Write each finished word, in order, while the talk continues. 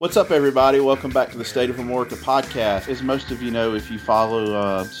What's up, everybody? Welcome back to the State of Amorica podcast. As most of you know, if you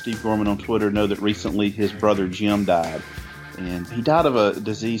follow Steve Gorman on Twitter, know that recently his brother Jim died. And he died of a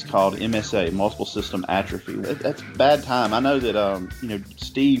disease called MSA, multiple system atrophy. That's a bad time. I know that,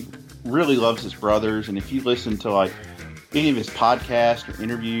 Steve really loves his brothers. And if you listen to any of his podcasts or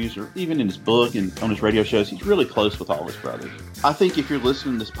interviews or even in his book and on his radio shows, he's really close with all his brothers. I think if you're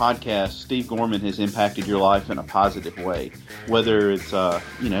listening to this podcast, Steve Gorman has impacted your life in a positive way. Whether it's,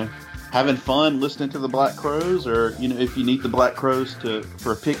 having fun listening to the Black Crowes or, if you need the Black Crowes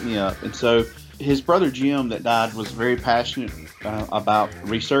for a pick-me-up. And so his brother Jim that died was very passionate about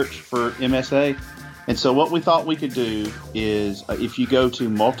research for MSA. And so what we thought we could do is if you go to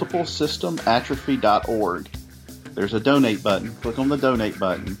multiplesystemaatrophy.org, there's a donate button. Click on the donate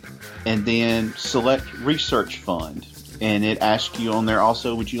button and then select research fund. And it asks you on there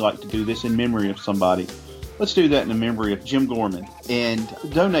also, would you like to do this in memory of somebody? Let's do that in the memory of Jim Gorman and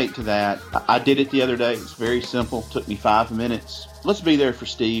donate to that. I did it the other day. It's very simple. Took me 5 minutes. Let's be there for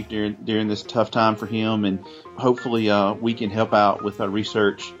Steve during this tough time for him. And hopefully we can help out with our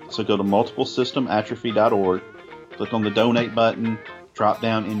research. So go to multiplesystemaatrophy.org. Click on the donate button. Drop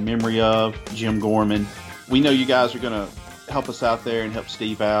down in memory of Jim Gorman. We know you guys are going to help us out there and help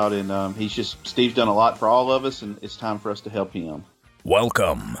Steve out. And Steve's done a lot for all of us, and it's time for us to help him.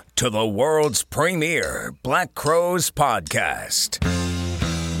 Welcome to the world's premier Black Crowes podcast,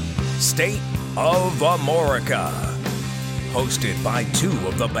 State of Amorica, hosted by two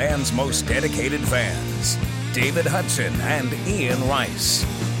of the band's most dedicated fans, David Hudson and Ian Rice.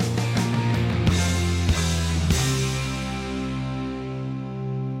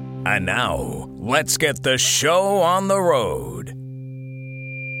 And now, let's get the show on the road.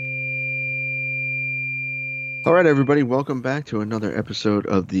 All right, everybody, welcome back to another episode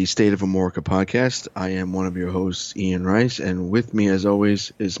of the State of Amorica podcast. I am one of your hosts, Ian Rice, and with me, as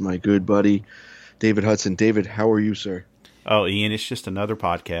always, is my good buddy, David Hudson. David, how are you, sir? Oh, Ian, it's just another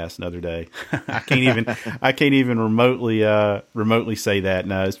podcast, another day. I can't even remotely say that.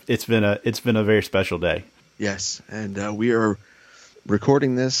 No, it's been a very special day. Yes, and we are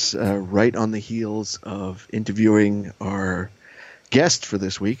recording this right on the heels of interviewing our guest for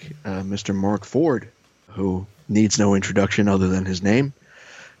this week, Mr. Mark Ford, who needs no introduction other than his name.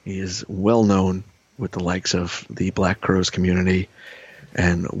 He is well known with the likes of the Black Crowes community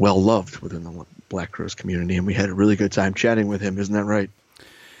and well loved within the Black Crowes community. And we had a really good time chatting with him. Isn't that right?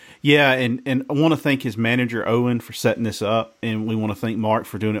 Yeah, and I want to thank his manager, Owen, for setting this up. And we want to thank Mark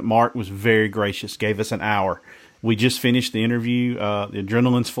for doing it. Mark was very gracious, gave us an hour. We just finished the interview. The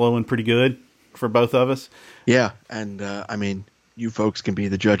adrenaline's flowing pretty good for both of us. Yeah, and you folks can be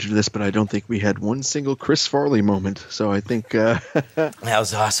the judge of this, but I don't think we had one single Chris Farley moment. So I think that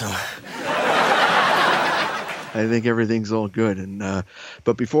was awesome. I think everything's all good. And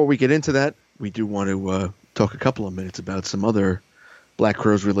but before we get into that, we do want to talk a couple of minutes about some other Black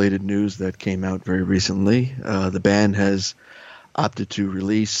Crowes related news that came out very recently. The band has opted to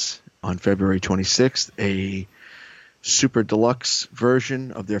release on February 26th a super deluxe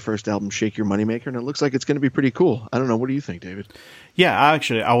version of their first album, Shake Your Moneymaker, and it looks like it's going to be pretty cool. I don't know. What do you think, David? Yeah, I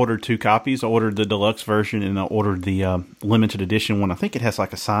ordered 2 copies. I ordered the deluxe version and I ordered the limited edition one. I think it has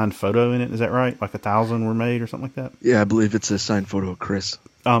like a signed photo in it. Is that right? Like 1,000 were made or something like that? Yeah, I believe it's a signed photo of Chris.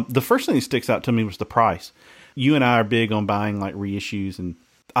 The first thing that sticks out to me was the price. You and I are big on buying like reissues, and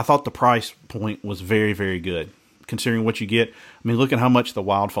I thought the price point was very, very good considering what you get. I mean, look at how much the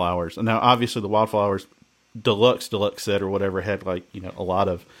Wildflowers, and now obviously the Wildflowers deluxe set or whatever had like, a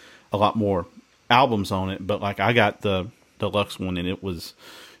lot more albums on it, but like I got the deluxe one and it was,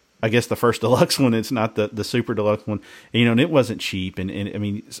 I guess, the first deluxe one. It's not the super deluxe one, and it wasn't cheap. And I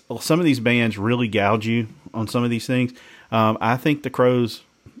mean, some of these bands really gouge you on some of these things. I think the Crowes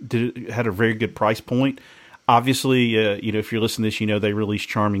had a very good price point. Obviously, if you're listening to this, they released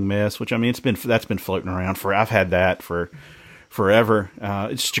Charming Mess, which I mean, that's been floating around I've had that for forever.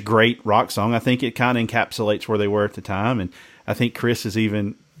 It's just a great rock song. I think it kind of encapsulates where they were at the time, and I think Chris has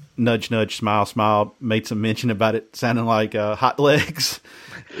even nudge, nudge, smile, smile, made some mention about it sounding like Hot Legs.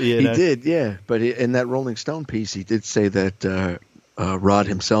 He did, yeah. But in that Rolling Stone piece, he did say that Rod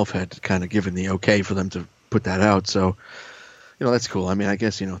himself had kind of given the okay for them to put that out. So, that's cool. I mean, I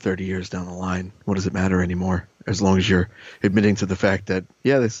guess, 30 years down the line, what does it matter anymore? As long as you're admitting to the fact that,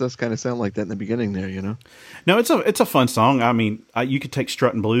 yeah, this does kind of sound like that in the beginning there, No, it's a fun song. I mean, you could take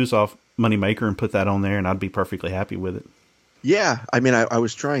Struttin' Blues off Moneymaker and put that on there, and I'd be perfectly happy with it. Yeah, I mean, I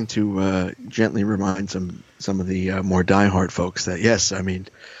was trying to gently remind some of the more diehard folks that, yes, I mean,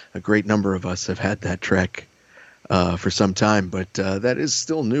 a great number of us have had that track for some time, but that is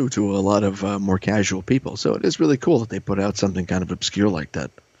still new to a lot of more casual people. So it is really cool that they put out something kind of obscure like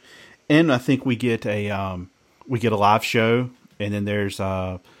that. And I think we get a live show, and then there's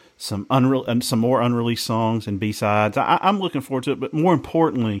some more unreleased songs and B-sides. I'm looking forward to it, but more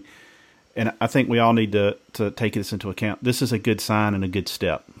importantly, and I think we all need to take this into account, this is a good sign and a good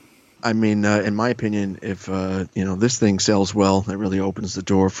step. I mean, in my opinion, if this thing sells well, it really opens the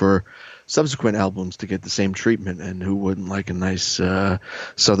door for subsequent albums to get the same treatment. And who wouldn't like a nice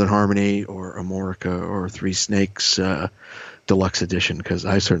Southern Harmony or Amorica or Three Snakes deluxe edition? Because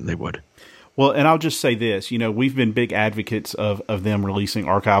I certainly would. Well, and I'll just say this: we've been big advocates of them releasing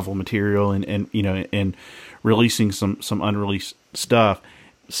archival material and releasing some unreleased stuff.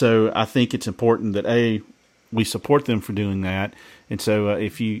 So I think it's important that we support them for doing that. And so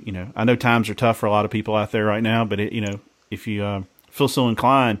if I know times are tough for a lot of people out there right now, but if you feel so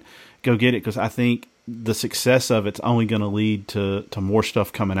inclined, go get it, because I think the success of it's only going to lead to more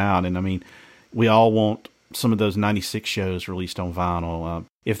stuff coming out. And I mean, we all want some of those 96 shows released on vinyl.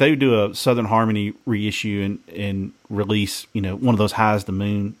 If they do a Southern Harmony reissue and release, one of those High as the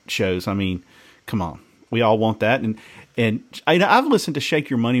Moon shows, I mean, come on, we all want that. And I've listened to Shake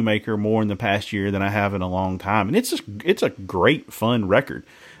Your Moneymaker more in the past year than I have in a long time, and it's a great fun record.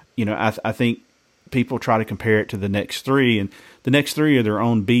 I think people try to compare it to the next three, and the next three are their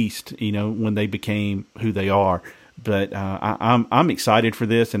own beast. When they became who they are. But I'm excited for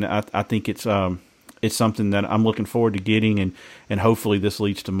this, and I think it's something that I'm looking forward to getting, and hopefully this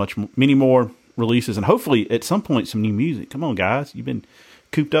leads to many more releases, and hopefully at some point some new music. Come on, guys, you've been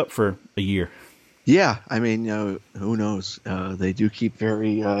cooped up for a year. Yeah, I mean, who knows? They do keep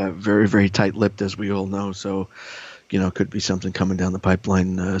very, very tight-lipped, as we all know. So, could be something coming down the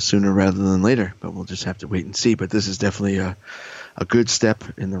pipeline sooner rather than later. But we'll just have to wait and see. But this is definitely a good step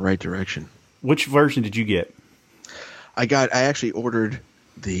in the right direction. Which version did you get? I actually ordered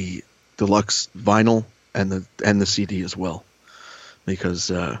the deluxe vinyl and the CD as well, because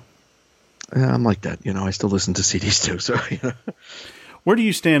I'm like that. I still listen to CDs too. So, Where do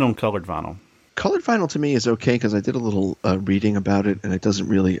you stand on colored vinyl? Colored vinyl to me is okay, because I did a little reading about it, and it doesn't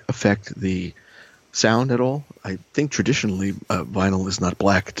really affect the sound at all. I think traditionally vinyl is not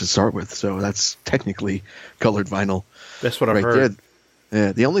black to start with, so that's technically colored vinyl. That's what I've heard. There.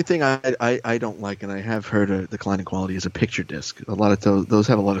 Yeah, the only thing I don't like, and I have heard a decline in quality, is a picture disc. A lot of those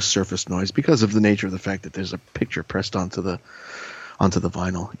have a lot of surface noise because of the nature of the fact that there's a picture pressed onto the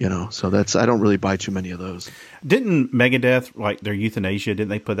vinyl, so I don't really buy too many of those. Didn't Megadeth, like their Euthanasia, didn't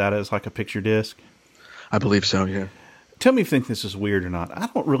they put that as like a picture disc? I believe so, yeah. Tell me if you think this is weird or not. I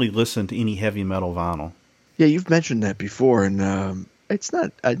don't really listen to any heavy metal vinyl. Yeah, you've mentioned that before, and it's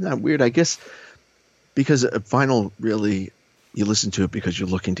not weird, I guess, because vinyl really, you listen to it because you're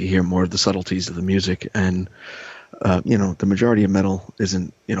looking to hear more of the subtleties of the music, and the majority of metal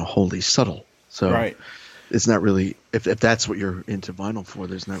isn't wholly subtle. So right. It's not really, if that's what you're into vinyl for,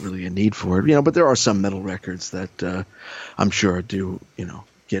 there's not really a need for it. But there are some metal records that I'm sure do,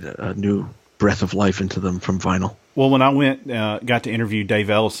 get a new breath of life into them from vinyl. Well, when I got to interview Dave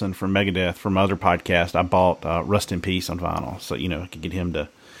Ellison from Megadeth from other podcast, I bought Rust in Peace on vinyl, so I could get him to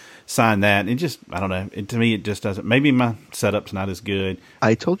sign that. And I don't know. To me, it just doesn't. Maybe my setup's not as good.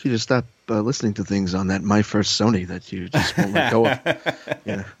 I told you to stop listening to things on that My First Sony that you just won't let go of.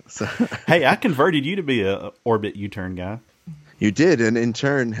 So. Hey, I converted you to be a Orbit U-turn guy. You did, and in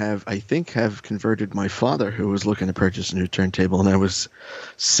turn have converted my father, who was looking to purchase a new turntable, and I was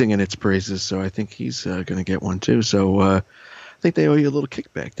singing its praises. So I think he's going to get one too. So I think they owe you a little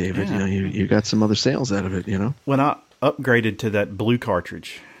kickback, David. Yeah. You got some other sales out of it. When I upgraded to that blue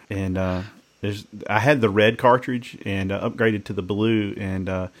cartridge, and I had the red cartridge and upgraded to the blue,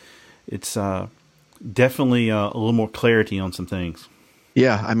 and it's definitely a little more clarity on some things.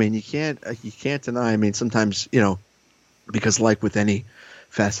 Yeah, I mean, you can't deny. I mean, sometimes because like with any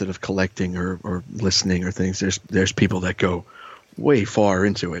facet of collecting or listening or things, there's people that go way far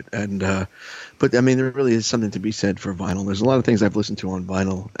into it, and but I mean, there really is something to be said for vinyl. There's a lot of things I've listened to on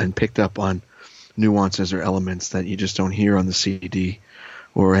vinyl and picked up on nuances or elements that you just don't hear on the CD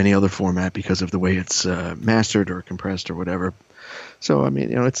or any other format because of the way it's mastered or compressed or whatever. So I mean,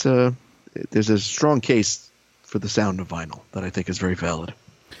 there's a strong case for the sound of vinyl that I think is very valid.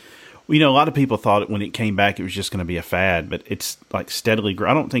 Well, a lot of people thought when it came back it was just going to be a fad, but it's like steadily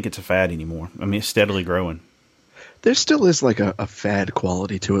I don't think it's a fad anymore. I mean, it's steadily growing. There still is like a fad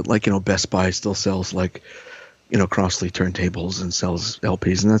quality to it. Like, Best Buy still sells like, Crossley turntables and sells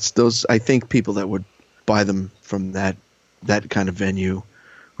LPs. And that's those, I think people that would buy them from that kind of venue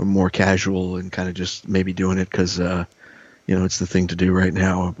are more casual and kind of just maybe doing it because, it's the thing to do right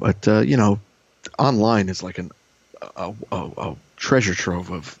now. But, online is like a treasure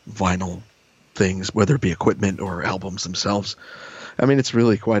trove of vinyl things, whether it be equipment or albums themselves. I mean, it's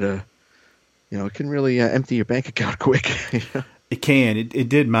really quite a it can really empty your bank account quick. It can. It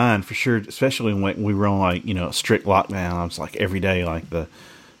did mine for sure, especially when we were on a strict lockdown. I was like every day, like the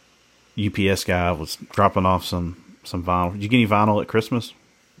UPS guy was dropping off some vinyl. Did you get any vinyl at Christmas?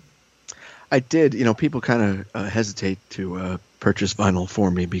 I did. People kind of hesitate to purchase vinyl for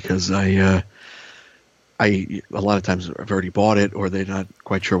me because I a lot of times I've already bought it, or they're not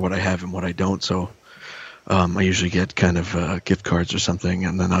quite sure what I have and what I don't. So I usually get kind of gift cards or something,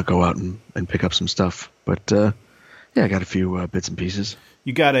 and then I'll go out and pick up some stuff. But I got a few bits and pieces.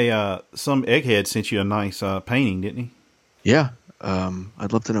 You got some egghead sent you a nice painting, didn't he? Yeah.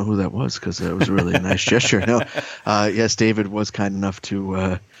 I'd love to know who that was, because it was really a nice gesture. No, yes, David was kind enough to,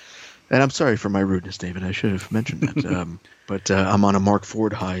 and I'm sorry for my rudeness, David. I should have mentioned that. But I'm on a Mark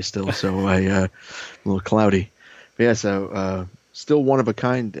Ford high still, so a little cloudy. But yeah, so still one of a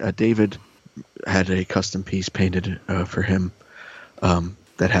kind. David had a custom piece painted for him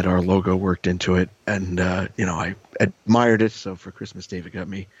that had our logo worked into it, and I admired it. So for Christmas, David got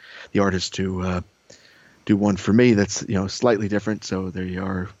me, the artist, to do one for me that's slightly different. So there you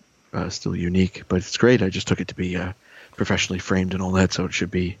are, still unique, but it's great. I just took it to be professionally framed and all that, so it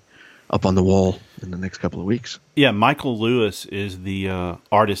should be up on the wall in the next couple of weeks. Yeah, Michael Lewis is the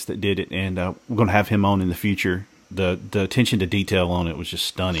artist that did it, and we're going to have him on in the future. The attention to detail on it was just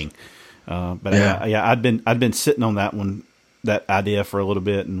stunning. But I'd been sitting on that idea for a little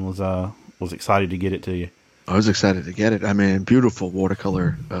bit, and was excited to get it to you. I was excited to get it. I mean, beautiful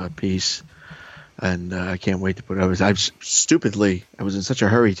watercolor piece, and I can't wait to put it. I was in such a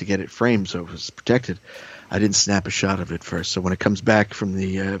hurry to get it framed so it was protected. I didn't snap a shot of it first. So when it comes back from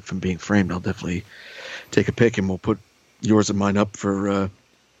being framed, I'll definitely take a pic, and we'll put yours and mine up for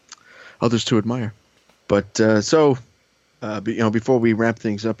others to admire. But before we wrap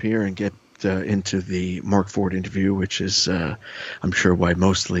things up here and get into the Mark Ford interview, which is I'm sure why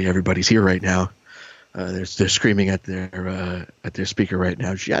mostly everybody's here right now. They're screaming at their speaker right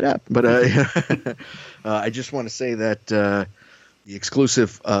now, shut up. But I just want to say that the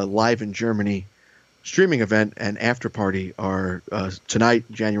exclusive Live in Germany streaming event and after party are tonight,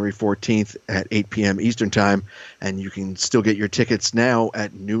 January 14th at 8 p.m. Eastern Time, and you can still get your tickets now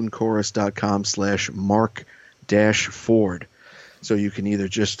at noonchorus.com/Mark-Ford. So you can either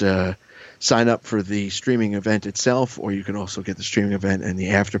just sign up for the streaming event itself, or you can also get the streaming event and the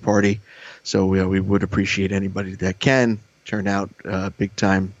after party. So we would appreciate anybody that can turn out big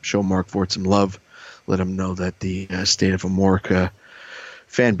time, show Mark Ford some love, let him know that the State of Amorica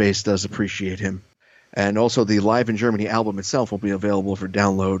fan base does appreciate him. And also the Live in Germany album itself will be available for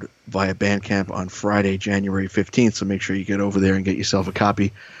download via Bandcamp on Friday, January 15th. So make sure you get over there and get yourself a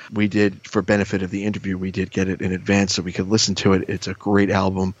copy. We did, for benefit of the interview, we did get it in advance so we could listen to it. It's a great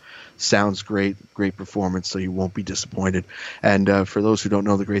album. Sounds great, great performance, so you won't be disappointed. And for those who don't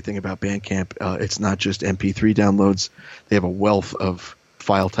know, the great thing about Bandcamp, it's not just MP3 downloads. They have a wealth of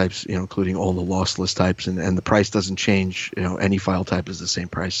file types, including all the lossless types, and the price doesn't change. Any file type is the same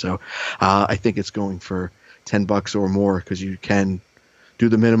price. So I think it's going for $10 or more, because you can do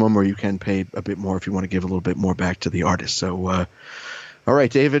the minimum, or you can pay a bit more if you want to give a little bit more back to the artist. So, all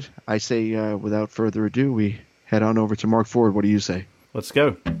right, David, I say without further ado, we head on over to Mark Ford. What do you say? Let's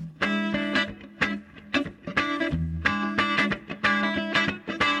go.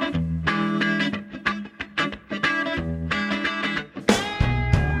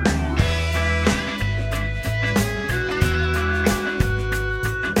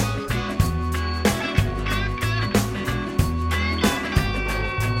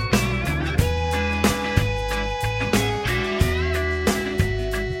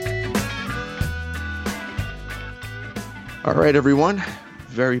 All right, everyone.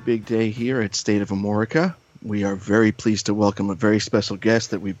 Very big day here at State of Amorica. We are very pleased to welcome a very special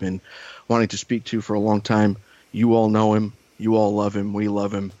guest that we've been wanting to speak to for a long time. You all know him. You all love him. We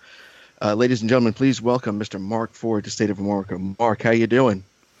love him. Ladies and gentlemen, please welcome Mr. Mark Ford to State of Amorica. Mark, how you doing?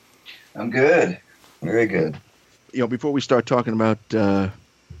 I'm good. Very good. Before we start talking about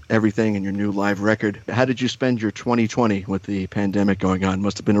everything and your new live record, how did you spend your 2020 with the pandemic going on?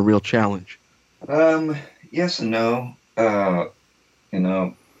 Must have been a real challenge. Yes and no.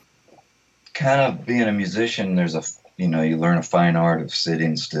 Kind of being a musician, there's you learn a fine art of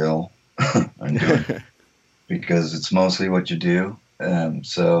sitting still and doing because it's mostly what you do.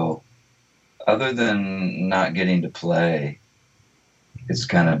 So other than not getting to play, it's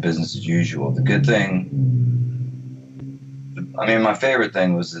kind of business as usual. The good thing, my favorite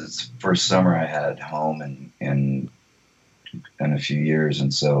thing was this first summer I had home in a few years.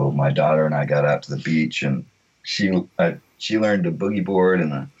 And so my daughter and I got out to the beach, and she learned to boogie board,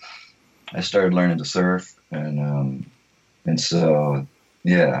 and I started learning to surf, and so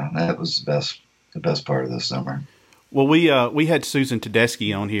yeah, that was the best part of the summer. Well, we had Susan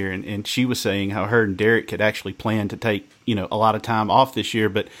Tedeschi on here, and she was saying how her and Derek had actually planned to take, a lot of time off this year,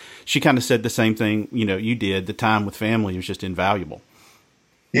 but she kind of said the same thing, you did. The time with family was just invaluable.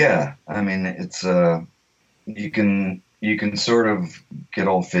 Yeah, I mean, it's you can sort of get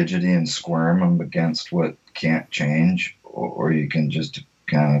all fidgety and squirm against what can't change, or you can just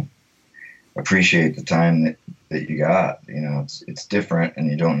kind of appreciate the time that you got. It's different,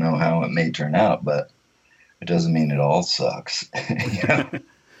 and you don't know how it may turn out, but it doesn't mean it all sucks.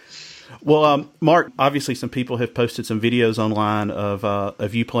 Well, Mark, obviously some people have posted some videos online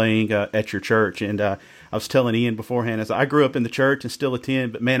of you playing at your church, and I was telling Ian beforehand, as I grew up in the church and still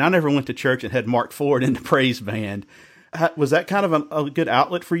attend, but man, I never went to church and had Mark Ford in the praise band. Was that kind of a good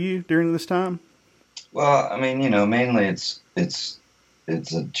outlet for you during this time? Well, I mean, mainly it's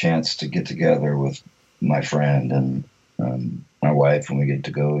a chance to get together with my friend and my wife, and we get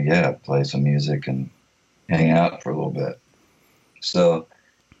to go, play some music and hang out for a little bit. So,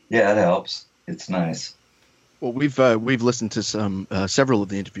 yeah, it helps. It's nice. Well, we've listened to several of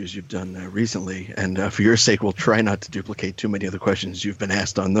the interviews you've done recently, and for your sake, we'll try not to duplicate too many of the questions you've been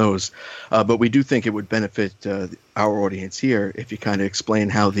asked on those. But we do think it would benefit our audience here if you kind of explain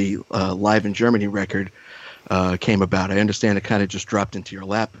how the Live in Germany record came about. I understand it kind of just dropped into your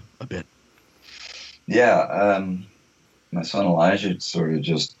lap a bit. Yeah, my son Elijah sort of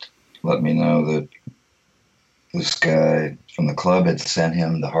just let me know that this guy from the club had sent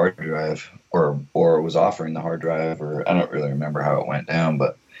him the hard drive, or was offering the hard drive, or I don't really remember how it went down,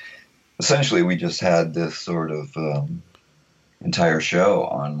 but essentially we just had this sort of entire show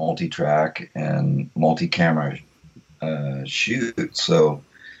on multi-track and multi-camera shoot. So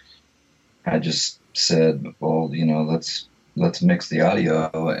I just said, well, let's mix the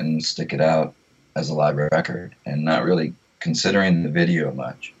audio and stick it out as a live record, and not really considering the video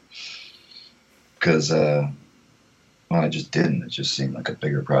much, because I just didn't. It just seemed like a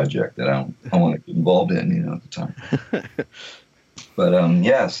bigger project that I want to get involved in, at the time.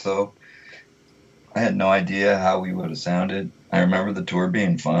 But so I had no idea how we would have sounded. I remember the tour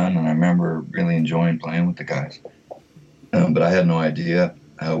being fun, and I remember really enjoying playing with the guys. But I had no idea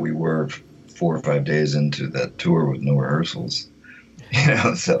how we were 4 or 5 days into that tour with no rehearsals,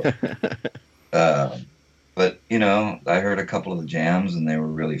 So, but I heard a couple of the jams, and they were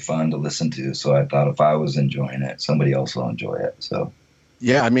really fun to listen to. So I thought if I was enjoying it, somebody else will enjoy it. So,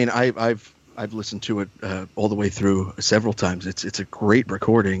 yeah, I mean, I've listened to it all the way through several times. It's a great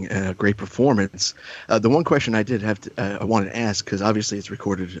recording and a great performance. The one question I did have I wanted to ask, because obviously it's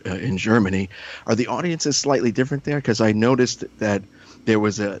recorded in Germany, are the audiences slightly different there? Because I noticed that they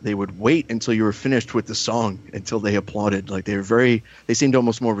would wait until you were finished with the song until they applauded. Like they seemed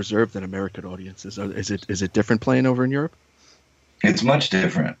almost more reserved than American audiences. Is it different playing over in Europe? It's much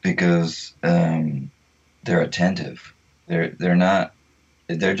different because they're attentive. They're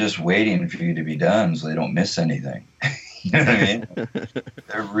just waiting for you to be done so they don't miss anything. You know what I mean?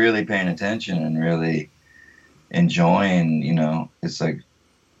 They're really paying attention and really enjoying, it's like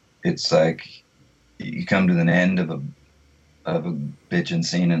you come to the end of a bitchin'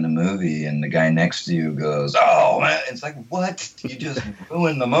 scene in the movie, and the guy next to you goes, "Oh man," it's like, what? You just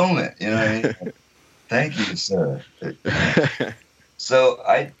ruined the moment, what I mean? Thank you, sir.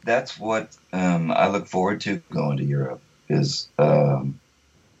 So that's what I look forward to going to Europe, is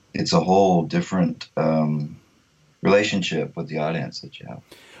it's a whole different relationship with the audience that you have.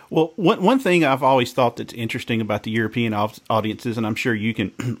 Well, one thing I've always thought that's interesting about the European audiences, and I'm sure you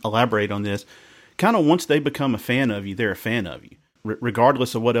can elaborate on this, kind of once they become a fan of you, they're a fan of you,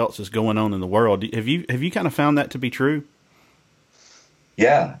 regardless of what else is going on in the world. Have you kind of found that to be true?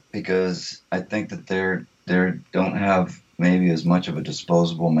 Yeah, because I think that they don't have maybe as much of a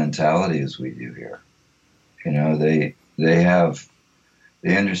disposable mentality as we do here.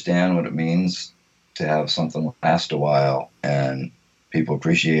 They understand what it means to have something last a while, and people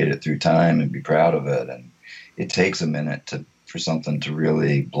appreciate it through time and be proud of it. And it takes a minute for something to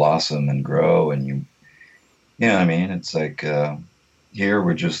really blossom and grow. And you know what I mean? It's like, here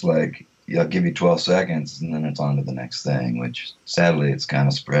we're just like, I'll give you 12 seconds and then it's on to the next thing, which sadly it's kind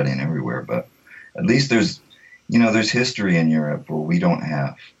of spreading everywhere. But at least there's history in Europe where we don't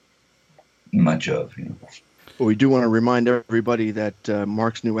have much of, Well, we do want to remind everybody that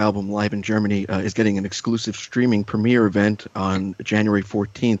Mark's new album, Live in Germany, is getting an exclusive streaming premiere event on January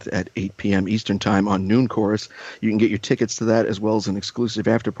 14th at 8 p.m. Eastern Time on Noon Chorus. You can get your tickets to that as well as an exclusive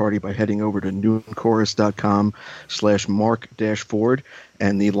after party by heading over to noonchorus.com/Mark-Ford.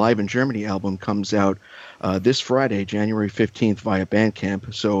 And the Live in Germany album comes out this Friday, January 15th via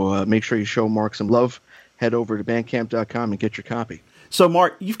Bandcamp. So make sure you show Mark some love. Head over to bandcamp.com and get your copy. So,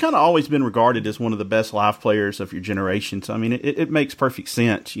 Mark, you've kind of always been regarded as one of the best live players of your generation. So, I mean, it makes perfect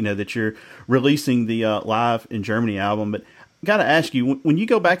sense, that you're releasing the Live in Germany album. But I got to ask you, when you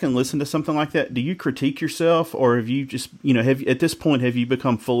go back and listen to something like that, do you critique yourself, or have you just, at this point, have you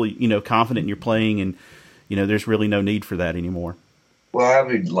become fully, confident in your playing, and there's really no need for that anymore? Well, I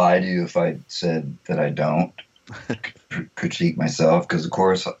would lie to you if I said that I don't critique myself, because of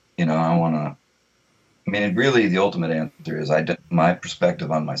course, I want to. I mean, really, the ultimate answer is my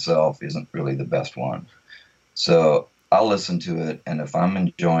perspective on myself isn't really the best one. So I'll listen to it, and if I'm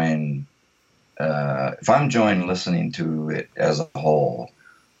enjoying listening to it as a whole,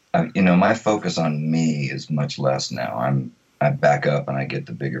 my focus on me is much less now. I back up and I get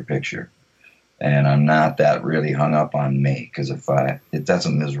the bigger picture. And I'm not that really hung up on me, because that's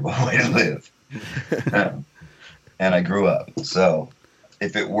a miserable way to live. And I grew up. So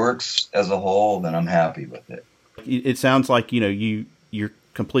if it works as a whole, then I'm happy with it. It sounds like, you're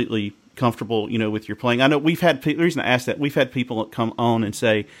completely comfortable, with your playing. I know the reason I asked that, we've had people come on and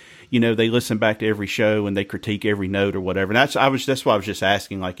say, they listen back to every show and they critique every note or whatever. And that's why I was just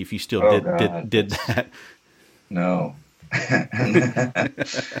asking, like, if you still did that. No.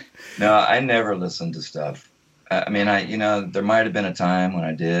 No, I never listened to stuff. I mean, there might have been a time when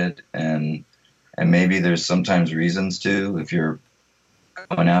I did, and maybe there's sometimes reasons to, if you're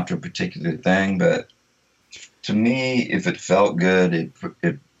going after a particular thing. But to me, if it felt good,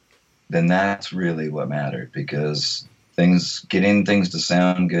 then that's really what mattered, because getting things to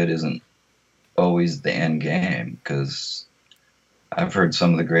sound good isn't always the end game, because I've heard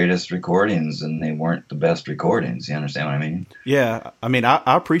some of the greatest recordings and they weren't the best recordings. You understand what I mean? Yeah. I mean, I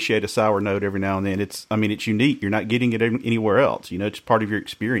appreciate a sour note every now and then. It's unique. You're not getting it anywhere else. It's part of your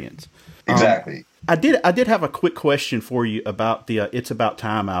experience. Exactly. I did have a quick question for you about the It's About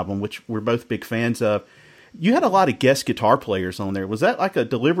Time album, which we're both big fans of. You had a lot of guest guitar players on there. Was that like a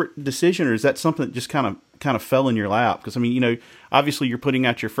deliberate decision, or is that something that just kind of fell in your lap? Because, I mean, obviously you're putting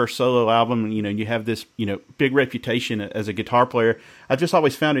out your first solo album, and, you have this, big reputation as a guitar player. I've just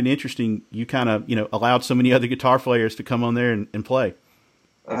always found it interesting. You kind of, allowed so many other guitar players to come on there and play.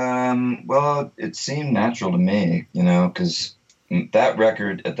 Well, it seemed natural to me, because that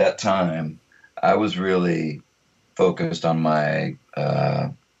record at that time, I was really focused on my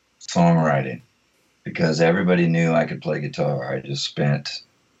songwriting, because everybody knew I could play guitar. I just spent,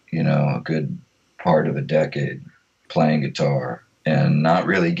 a good part of a decade playing guitar and not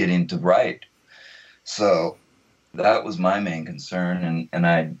really getting to write. So that was my main concern.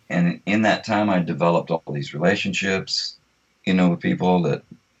 And in that time, I developed all these relationships, with people that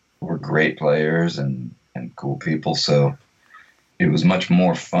were great players and cool people. So it was much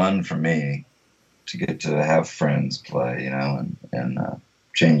more fun for me to get to have friends play, and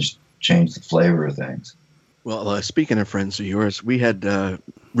change the flavor of things. Well, speaking of friends of yours, we had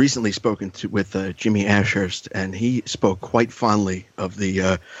recently spoken with Jimmy Ashurst, and he spoke quite fondly of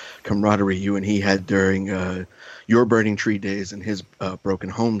the camaraderie you and he had during your Burning Tree days and his Broken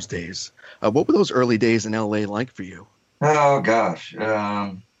Homes days. What were those early days in L.A. like for you? Oh, gosh.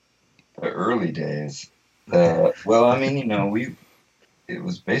 The early days. Well, I mean, it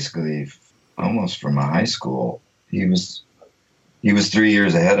was basically almost from my high school. He was 3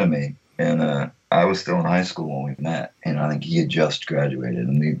 years ahead of me, and I was still in high school when we met, and I think he had just graduated,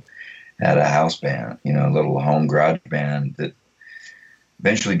 and we had a house band, a little home garage band that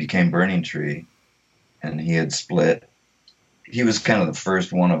eventually became Burning Tree, and he had split. He was kind of the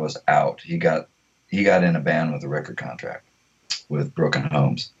first one of us out. He got in a band with a record contract with Broken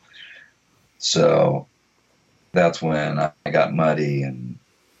Homes. So that's when I got muddy and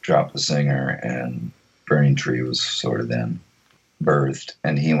dropped the singer, and Burning Tree was sort of then birthed,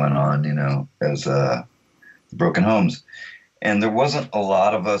 and he went on, as Broken Homes. And there wasn't a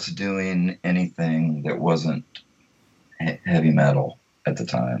lot of us doing anything that wasn't heavy metal at the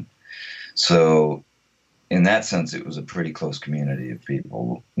time. So in that sense, it was a pretty close community of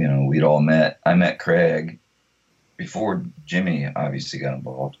people. We'd all met. I met Craig before Jimmy obviously got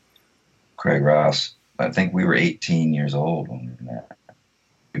involved. Craig Ross. I think we were 18 years old when we met.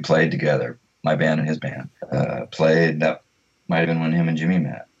 We played together, my band and his band. Played, that might have been when him and Jimmy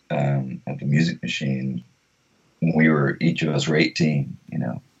met, at the Music Machine. When each of us were 18,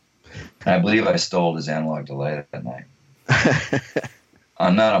 And I believe I stole his Analog Delay that night.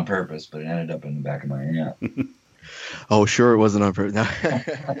 Not on purpose, but it ended up in the back of my hand. Oh, sure, it wasn't on purpose.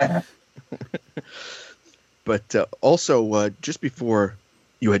 No. But also, just before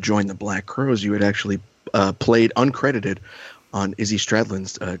you had joined the Black Crowes, you had actually played uncredited on Izzy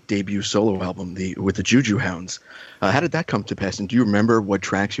Stradlin's debut solo album, with the Juju Hounds. How did that come to pass? And do you remember what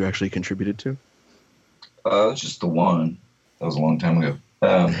tracks you actually contributed to? It's just the one. That was a long time ago.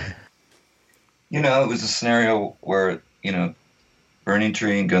 It was a scenario where, Burning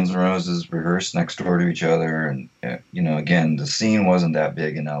Tree and Guns N' Roses rehearsed next door to each other. And, again, the scene wasn't that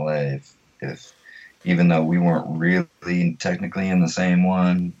big in LA. If even though we weren't really technically in the same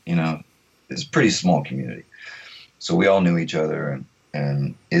one, it's a pretty small community. So we all knew each other,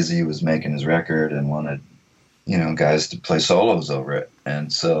 and Izzy was making his record and wanted, guys to play solos over it.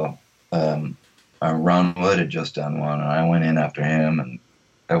 And so Ron Wood had just done one, and I went in after him, and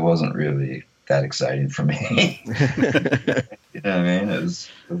that wasn't really that exciting for me. You know what I mean? It was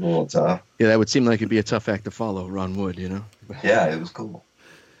a little tough. Yeah, that would seem like it'd be a tough act to follow, Ron Wood, Yeah, it was cool.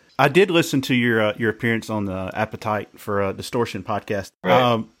 I did listen to your appearance on the Appetite for Distortion podcast.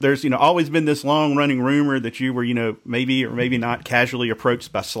 Right. There's always been this long running rumor that you were maybe or maybe not casually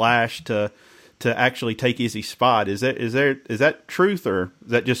approached by Slash to actually take Izzy's spot. Is that truth, or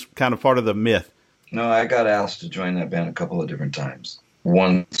is that just kind of part of the myth? No, I got asked to join that band a couple of different times.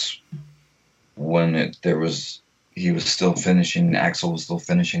 Once when Axl was still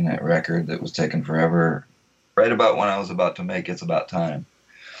finishing that record that was taking forever. Right about when I was about to make It's About Time,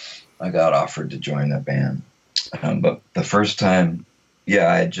 I got offered to join that band. But the first time, I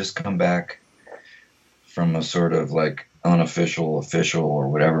had just come back from a sort of like unofficial, official, or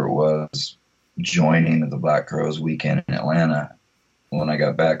whatever it was, joining the Black Crowes weekend in Atlanta. When I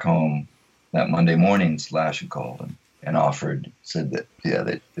got back home that Monday morning, Slash had called and offered, said that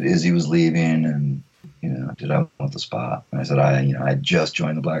Izzy was leaving, and did I want the spot? And I said, I just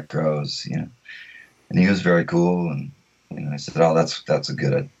joined the Black Crowes, and he was very cool, and I said, oh, that's a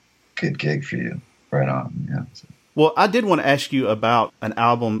good gig for you, right on, So. Well, I did want to ask you about an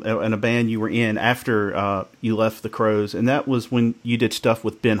album and a band you were in after you left the Crowes, and that was when you did stuff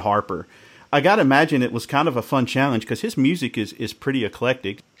with Ben Harper. I got to imagine it was kind of a fun challenge because his music is pretty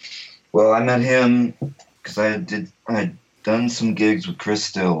eclectic. Well, I met him because I had done some gigs with Chris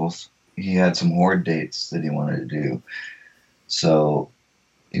Stills. He had some Horde dates that he wanted to do. So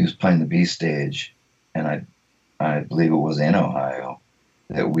he was playing the B stage, and I believe it was in Ohio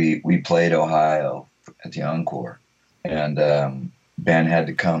that we played Ohio at the Encore. And Ben had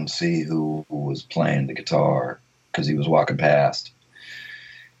to come see who was playing the guitar because he was walking past.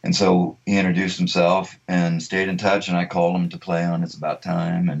 And so he introduced himself and stayed in touch, and I called him to play on It's About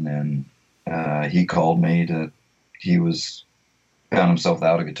Time. And then he called me found himself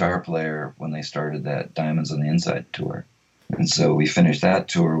without a guitar player when they started that Diamonds on the Inside tour. And so we finished that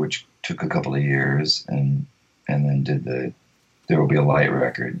tour, which took a couple of years, and then did the There Will Be a Light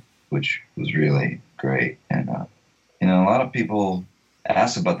record, which was really great. And, a lot of people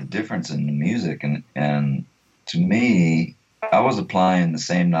ask about the difference in the music, and to me, I was applying the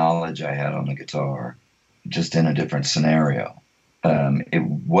same knowledge I had on the guitar, just in a different scenario. It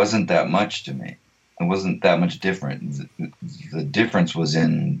wasn't that much to me. It wasn't that much different. The difference was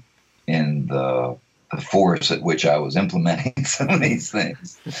in the force at which I was implementing some of these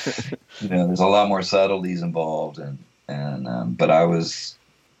things. There's a lot more subtleties involved, but I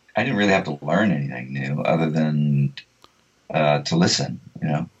didn't really have to learn anything new other than to listen.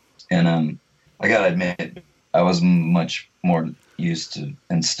 And I gotta admit, I was much more used to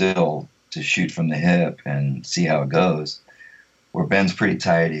and still to shoot from the hip and see how it goes. Where Ben's pretty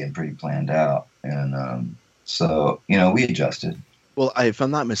tidy and pretty planned out. And so, we adjusted. Well, if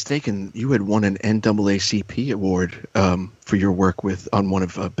I'm not mistaken, you had won an NAACP award for your work on one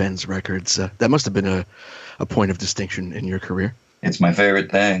of Ben's records. That must have been a point of distinction in your career. It's my favorite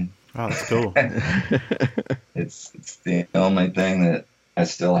thing. Oh, that's cool. It's the only thing that I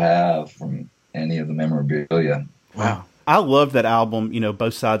still have from any of the memorabilia. Wow. I love that album,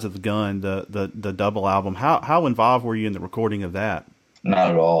 Both Sides of the Gun, the double album. How involved were you in the recording of that?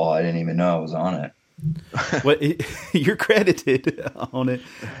 Not at all. I didn't even know I was on it. Well, you're credited on it.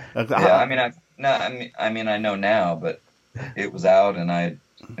 Yeah, I know now, but it was out, and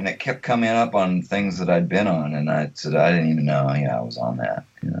it kept coming up on things that I'd been on, and I said I didn't even know. Yeah, I was on that.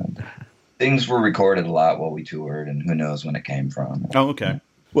 Things were recorded a lot while we toured, and who knows when it came from. Oh, okay.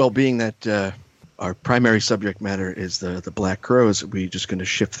 Well, being that our primary subject matter is the Black Crowes, we're just going to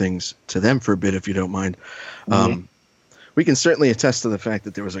shift things to them for a bit, if you don't mind. Mm-hmm. We can certainly attest to the fact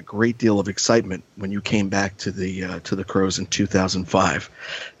that there was a great deal of excitement when you came back to the Crowes in 2005.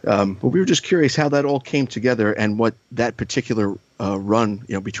 But we were just curious how that all came together and what that particular run,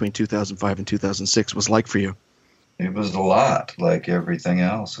 between 2005 and 2006 was like for you. It was a lot, like everything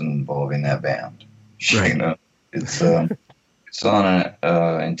else involving that band. Right. It's on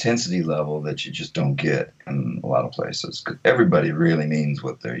an intensity level that you just don't get in a lot of places. Everybody really means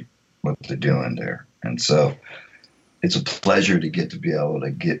what they're doing there, and so it's a pleasure to be able to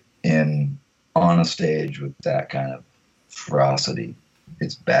get in on a stage with that kind of ferocity.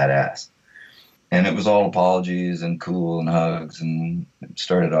 It's badass. And it was all apologies and cool and hugs, and it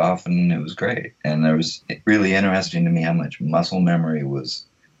started off, and it was great. And it was really interesting to me how much muscle memory was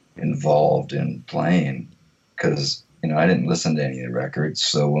involved in playing, because, you know, I didn't listen to any of the records.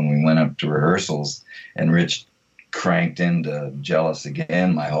 So when we went up to rehearsals and Rich cranked into Jealous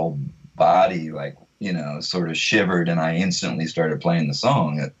Again, my whole body, like, you know, sort of shivered, and I instantly started playing the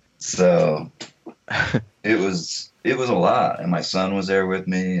song. So it was a lot, and my son was there with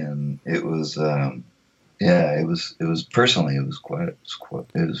me, and it was it was personally, it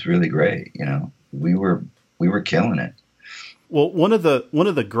was really great. You know, we were killing it. Well, one of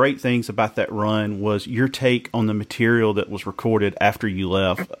the great things about that run was your take on the material that was recorded after you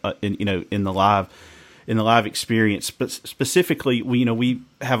left, in the live experience. But specifically, we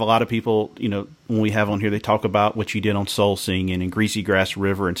have a lot of people, you know, when we have on here, they talk about what you did on Soul Singing and Greasy Grass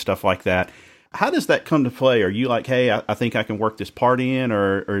River and stuff like that. How does that come to play? Are you like, hey, I think I can work this part in,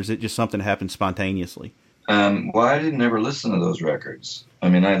 or is it just something that happens spontaneously? Well, I didn't ever listen to those records. I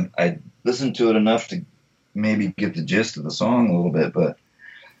mean, I listened to it enough to maybe get the gist of the song a little bit, but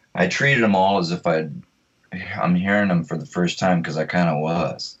I treated them all as if I'm hearing them for the first time, because I kind of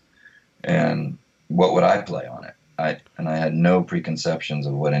was. And what would I play on it? I had no preconceptions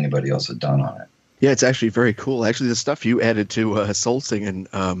of what anybody else had done on it. Yeah, it's actually very cool. Actually, the stuff you added to Soul Singing,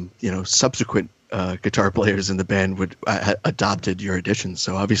 subsequent guitar players in the band would adopted your additions.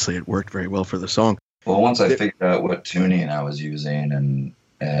 So obviously it worked very well for the song. Well, once I figured out what tuning I was using,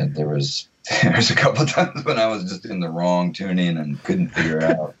 and there was a couple of times when I was just in the wrong tuning and couldn't figure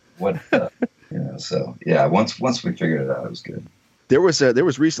out what, So yeah, once we figured it out, it was good. There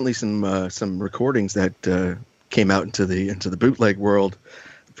was recently some recordings that came out into the bootleg world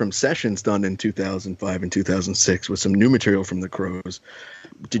from sessions done in 2005 and 2006 with some new material from the Crowes.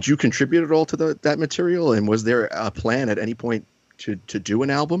 Did you contribute at all to that material? And was there a plan at any point to do an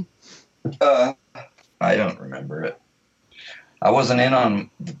album? I don't remember it. I wasn't in on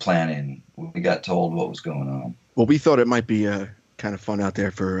the planning. We got told what was going on. Well, we thought it might be kind of fun out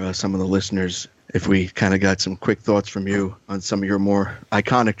there for some of the listeners if we kind of got some quick thoughts from you on some of your more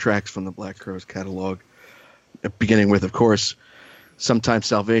iconic tracks from the Black Crowes catalog, beginning with, of course, Sometimes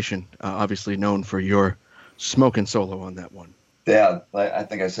Salvation, obviously known for your smoking solo on that one. Yeah, I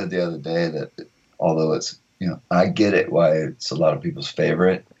think I said the other day that although it's, I get it why it's a lot of people's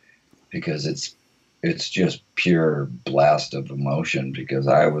favorite, because it's just pure blast of emotion, because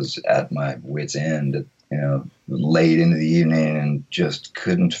I was at my wit's end, late into the evening and just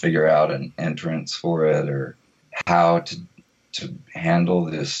couldn't figure out an entrance for it or how to handle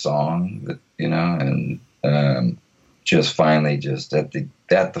this song that, and just finally just at the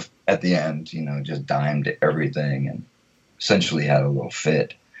end, just dimed everything and essentially had a little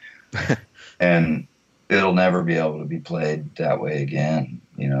fit. And it'll never be able to be played that way again.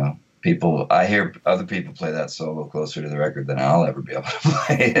 I hear other people play that solo closer to the record than I'll ever be able to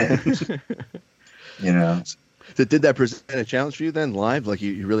play it. So did that present a challenge for you then live? Like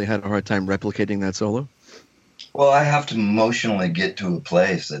you really had a hard time replicating that solo? Well, I have to emotionally get to a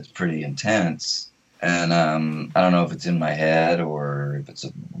place that's pretty intense. And I don't know if it's in my head or if it's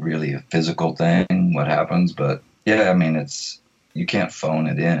really a physical thing, what happens. But yeah, I mean, you can't phone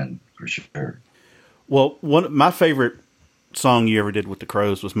it in for sure. Well, my favorite song you ever did with the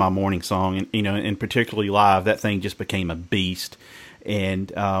Crowes was My Morning Song. And particularly live, that thing just became a beast.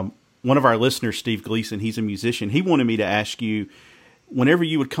 And one of our listeners, Steve Gleason, he's a musician. He wanted me to ask you, whenever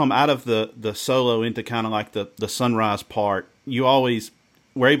you would come out of the solo into kind of like the sunrise part, you always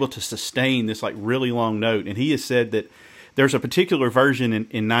were able to sustain this like really long note. And he has said that there's a particular version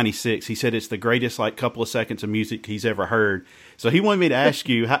in 96. He said it's the greatest like couple of seconds of music he's ever heard. So he wanted me to ask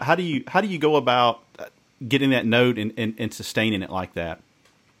you, how do you go about getting that note and sustaining it like that?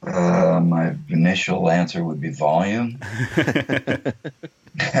 My initial answer would be volume.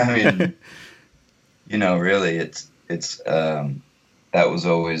 I mean, really, it's that was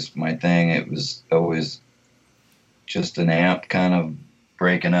always my thing. It was always just an amp kind of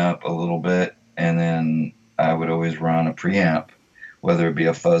breaking up a little bit, and then I would always run a preamp, whether it be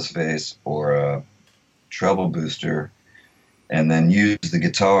a fuzz face or a treble booster, and then use the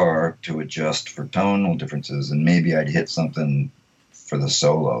guitar to adjust for tonal differences, and maybe I'd hit something for the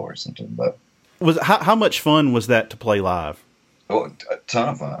solo or something. But how much fun was that to play live? Oh, a ton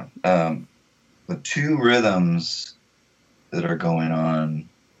of fun. The two rhythms that are going on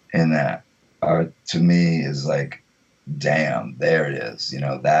in that are, to me, is like, damn, there it is.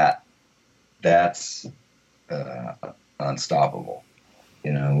 That's unstoppable.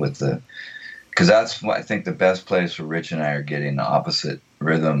 Because that's what I think the best place for Rich and I are getting the opposite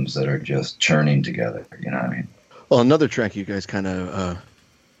rhythms that are just churning together. You know what I mean? Well, another track you guys kind of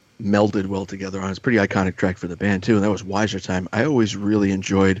melded well together on. It's a pretty iconic track for the band too, and that was Wiser Time. I always really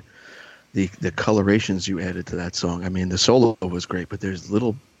enjoyed the colorations you added to that song. I mean, the solo was great, but there's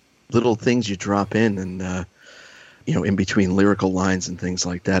little things you drop in, and in between lyrical lines and things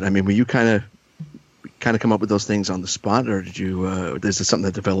like that. I mean, were you kind of come up with those things on the spot, or did you? Is this something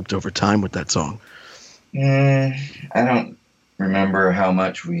that developed over time with that song? I don't remember how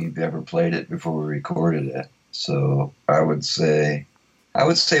much we've ever played it before we recorded it, so I would say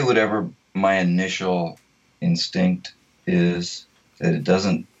whatever my initial instinct is, that it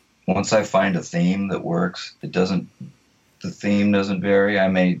doesn't, once I find a theme that works, the theme doesn't vary. I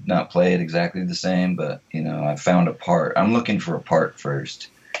may not play it exactly the same, but, I found a part. I'm looking for a part first.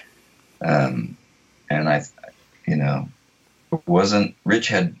 And Rich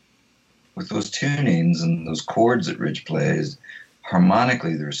had, with those tunings and those chords that Rich plays,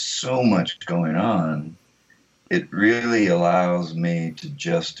 harmonically, there's so much going on. It really allows me to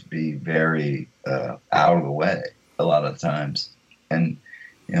just be very out of the way a lot of times. And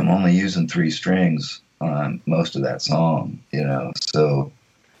I'm only using 3 strings on most of that song, so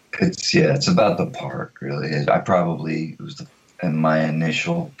it's about the part, really. It was my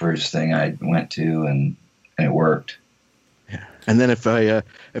initial first thing I went to, and it worked. Yeah. And then if I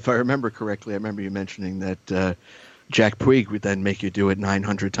remember correctly, I remember you mentioning that Jack Puig would then make you do it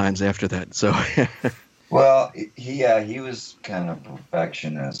 900 times after that. So well, he was kind of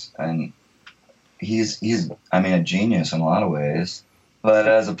perfectionist, and he's a genius in a lot of ways. But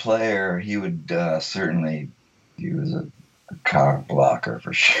as a player, he would certainly, he was a cock blocker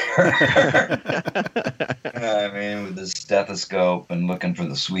for sure. With the stethoscope and looking for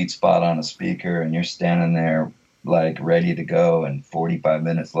the sweet spot on a speaker, and you're standing there like ready to go, and 45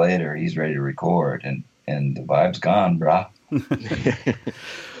 minutes later, he's ready to record, and the vibe's gone, brah.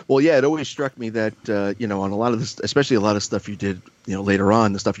 Well, yeah, it always struck me that, on a lot of this, especially a lot of stuff you did, later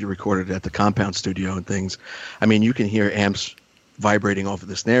on, the stuff you recorded at the Compound Studio and things, I mean, you can hear amps vibrating off of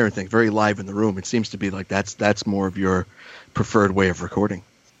the snare and things, very live in the room. It seems to be like that's more of your preferred way of recording.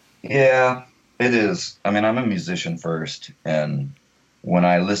 Yeah, it is. I mean, I'm a musician first, and when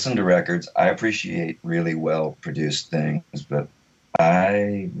I listen to records, I appreciate really well-produced things, but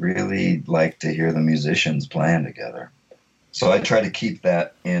I really like to hear the musicians playing together. So I try to keep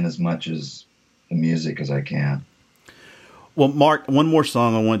that in as much as the music as I can. Well, Mark, one more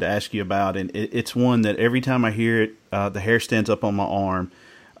song I wanted to ask you about, and it's one that every time I hear it, the hair stands up on my arm.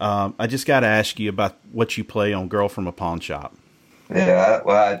 I just got to ask you about what you play on Girl from a Pawn Shop. Yeah,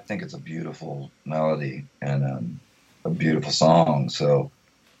 I think it's a beautiful melody and a beautiful song. So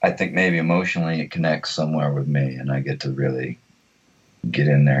I think maybe emotionally it connects somewhere with me, and I get to really get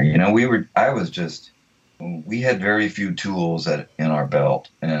in there. We had very few tools in our belt,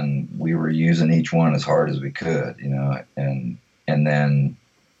 and we were using each one as hard as we could, and then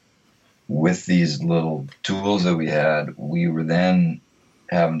with these little tools that we had, we were then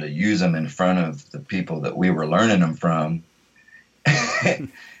having to use them in front of the people that we were learning them from.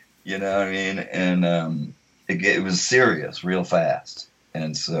 You know what I mean? And it was serious real fast.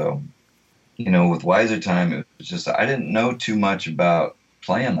 And so, with Wiser Time, it was just, I didn't know too much about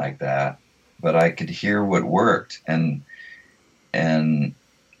playing like that, but I could hear what worked, and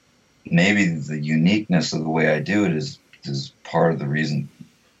maybe the uniqueness of the way I do it is part of the reason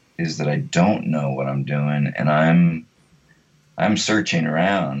is that I don't know what I'm doing, and I'm searching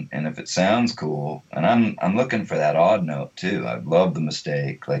around, and if it sounds cool, and I'm looking for that odd note too. I love the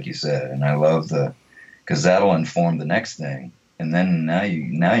mistake, like you said, and I love because that'll inform the next thing, and then now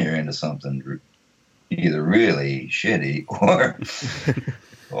you're into something either really shitty or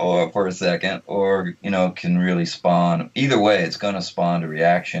for a second, or can really spawn. Either way, it's going to spawn a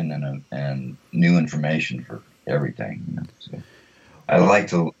reaction and new information for everything. So I like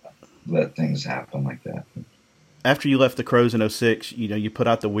to let things happen like that. After you left the Crowes in 2006, you put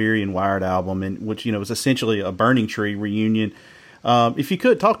out the Weary and Wired album, and which was essentially a Burning Tree reunion. If you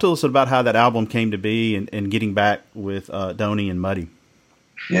could talk to us about how that album came to be and getting back with Donnie and Muddy.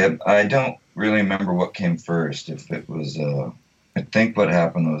 Yeah, I don't really remember what came first. If it was, I think what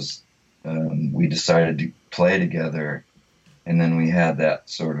happened was we decided to play together, and then we had that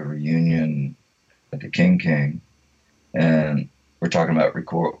sort of reunion at the King, and we're talking about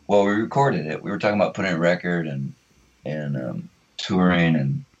record. Well, we recorded it. We were talking about putting a record and touring,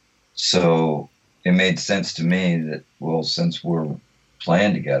 and so it made sense to me that, well, since we're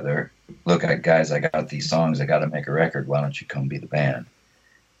playing together, look, guys, I got these songs. I got to make a record. Why don't you come be the band?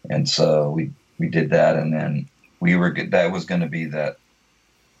 And so we did that, and then that was going to be that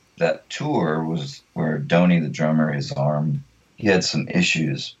tour was where Donnie, the drummer, his arm, he had some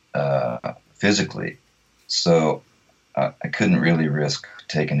issues physically. So I couldn't really risk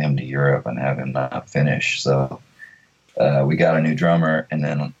taking him to Europe and have him not finish. So we got a new drummer, and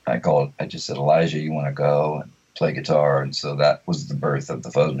then I just said, Elijah, you want to go and play guitar? And so that was the birth of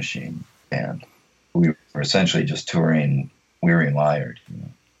the Fuzz Machine. And we were essentially just touring Weary and Wired.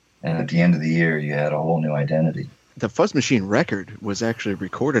 And at the end of the year, you had a whole new identity. The Fuzz Machine record was actually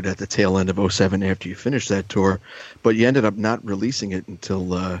recorded at the tail end of 2007 after you finished that tour, but you ended up not releasing it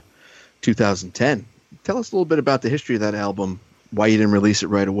until 2010. Tell us a little bit about the history of that album, why you didn't release it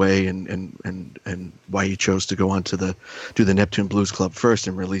right away, and why you chose to go on to do the Neptune Blues Club first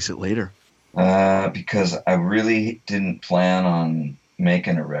and release it later. Because I really didn't plan on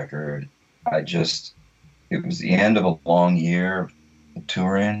making a record. It was the end of a long year of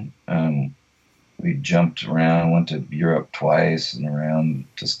touring. We jumped around, went to Europe twice and around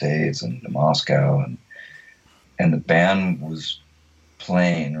to States and to Moscow, and the band was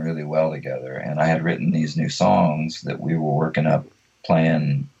playing really well together. And I had written these new songs that we were working up,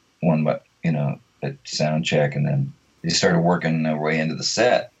 playing one, at sound check, and then they started working their way into the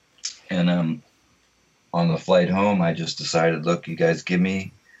set. And on the flight home, I just decided, look, you guys, give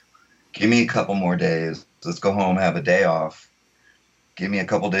me a couple more days. Let's go home, have a day off. Give me a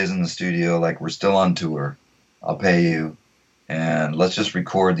couple days in the studio, like we're still on tour. I'll pay you, and let's just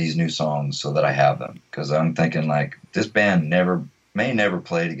record these new songs so that I have them. Because I'm thinking, like, this band may never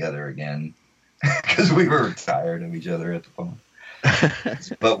play together again, because we were tired of each other at the phone.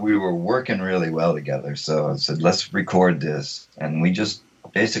 But we were working really well together, so I said, let's record this. And we just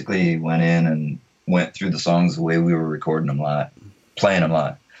basically went in and went through the songs the way we were recording them live, playing them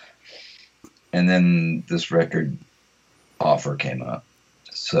live. And then this record offer came up.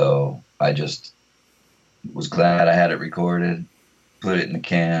 So I just was glad I had it recorded, put it in the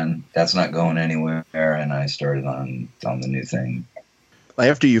can. That's not going anywhere. And I started on the new thing.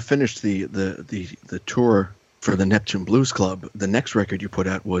 After you finished the tour for the Neptune Blues Club, the next record you put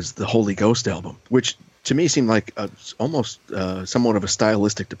out was the Holy Ghost album, which to me seemed like almost somewhat of a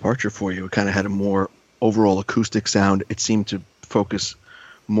stylistic departure for you. It kind of had a more overall acoustic sound. It seemed to focus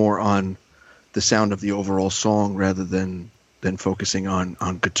more on the sound of the overall song rather than focusing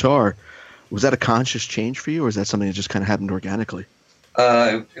on guitar. Was that a conscious change for you, or is that something that just kind of happened organically?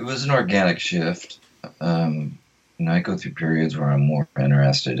 It was an organic shift. I go through periods where I'm more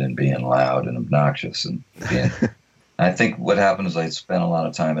interested in being loud and obnoxious, and I think what happened is I spent a lot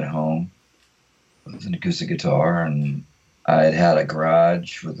of time at home with an acoustic guitar, and I had a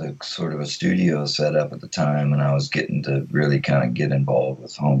garage with a sort of a studio set up at the time, and I was getting to really kind of get involved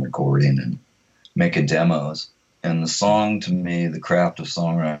with home recording and making demos. And the song, to me, the craft of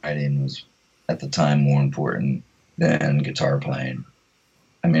songwriting was at the time more important than guitar playing.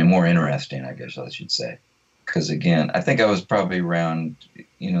 I mean, more interesting, I guess I should say. Because again, I think I was probably around,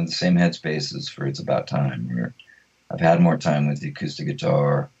 the same headspace for It's About Time, where I've had more time with the acoustic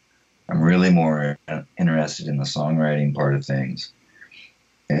guitar. I'm really more interested in the songwriting part of things.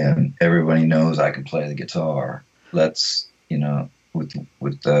 And everybody knows I can play the guitar. Let's,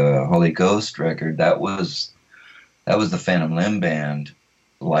 with the Holy Ghost record, that was the Phantom Limb Band.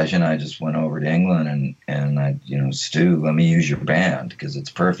 Elijah and I just went over to England and I, Stu, let me use your band because it's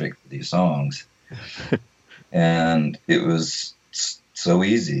perfect for these songs. And it was so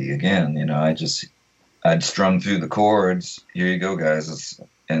easy. Again, I'd strum through the chords. Here you go, guys.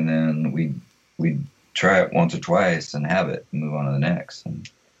 And then we'd try it once or twice and have it and move on to the next. And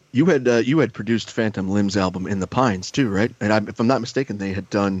you had produced Phantom Limb's album In the Pines too, right? And if I'm not mistaken, they had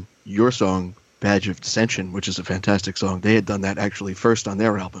done your song Badge of Dissension, which is a fantastic song. They had done that actually first on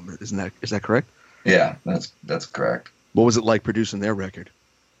their album. Is that correct? Yeah, that's correct. What was it like producing their record?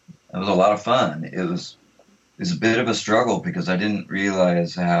 It was a lot of fun. It was a bit of a struggle because I didn't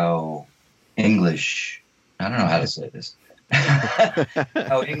realize how English, I don't know how to say this,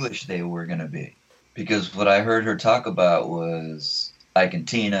 how English they were going to be. Because what I heard her talk about was Ike and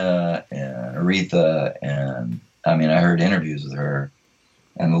Tina and Aretha, and I heard interviews with her,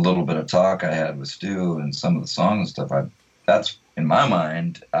 and the little bit of talk I had with Stu and some of the songs and stuff. That's in my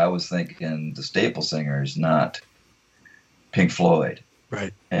mind, I was thinking the Staple Singers, not Pink Floyd.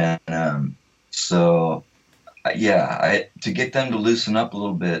 Right. And so, to get them to loosen up a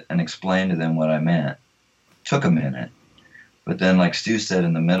little bit and explain to them what I meant took a minute. But then, like Stu said,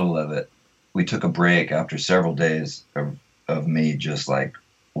 in the middle of it, we took a break after several days of me just like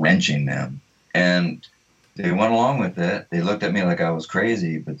wrenching them. And they went along with it. They looked at me like I was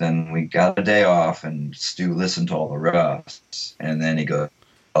crazy, but then we got a day off and Stu listened to all the roughs. And then he goes,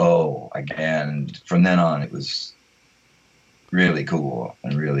 oh, again. And from then on, it was really cool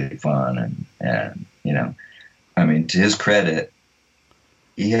and really fun. And to his credit,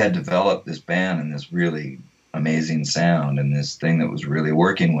 he had developed this band and this really amazing sound and this thing that was really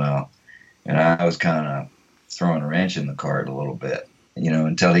working well. And I was kind of throwing a wrench in the cart a little bit,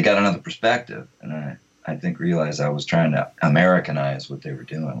 until he got another perspective. And I think realized I was trying to Americanize what they were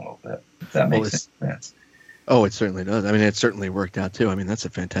doing a little bit, if that makes sense. Oh, it certainly does. I mean, it certainly worked out too. I mean, that's a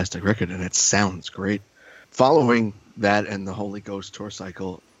fantastic record and it sounds great. Following that and the Holy Ghost tour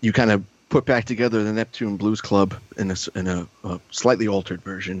cycle, you kind of put back together the Neptune Blues Club in a slightly altered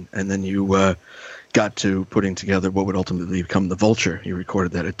version, and then you got to putting together what would ultimately become the Vulture. You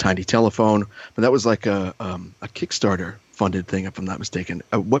recorded that at Tiny Telephone, but that was like a Kickstarter funded thing, if I'm not mistaken.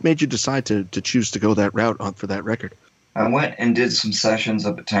 What made you decide to choose to go that route for that record? I went and did some sessions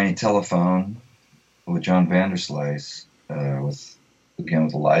up at Tiny Telephone with John Vanderslice, with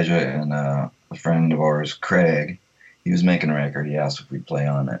Elijah and a friend of ours, Craig. He was making a record. He asked if we'd play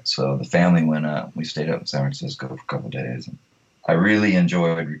on it. So the family went up. We stayed up in San Francisco for a couple of days. And I really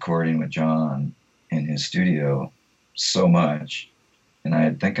enjoyed recording with John in his studio so much. And I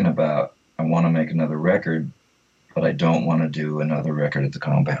had thinking about, I want to make another record, but I don't want to do another record at the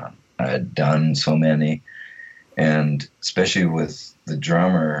Compound. I had done so many. And especially with the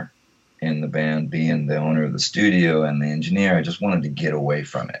drummer in the band being the owner of the studio and the engineer, I just wanted to get away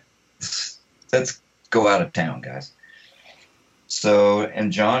from it. Let's go out of town, guys. So,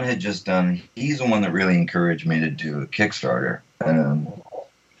 and John had just he's the one that really encouraged me to do a Kickstarter.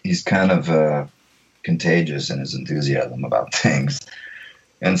 He's kind of contagious in his enthusiasm about things.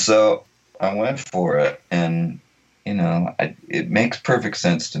 And so I went for it, and, it makes perfect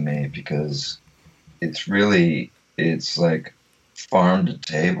sense to me because it's like farm to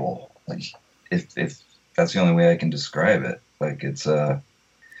table. Like, if that's the only way I can describe it. Like, it's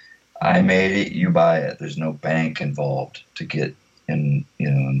I made it, you buy it. There's no bank involved to get in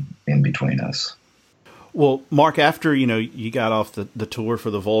between us. Well, Mark, after, you got off the tour for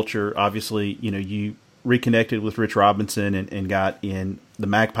the Vulture, obviously, you reconnected with Rich Robinson and got in the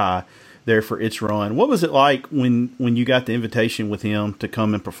Magpie there for its run. What was it like when you got the invitation with him to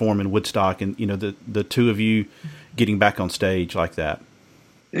come and perform in Woodstock and, the two of you getting back on stage like that?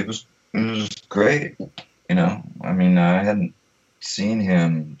 It was great. I mean, I hadn't seen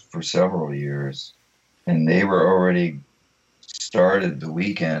him for several years, and they were already started the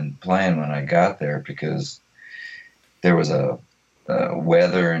weekend playing when I got there because there was a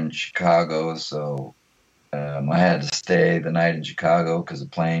weather in Chicago, so I had to stay the night in Chicago because the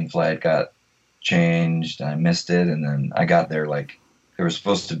plane flight got changed. I missed it, and then I got there like there was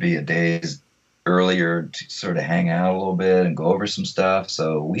supposed to be a days earlier to sort of hang out a little bit and go over some stuff,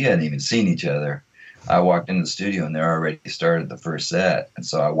 so we hadn't even seen each other. I walked into the studio and they already started the first set. And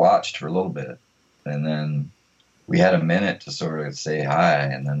so I watched for a little bit. And then we had a minute to sort of say hi,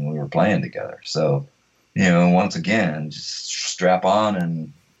 and then we were playing together. So, once again, just strap on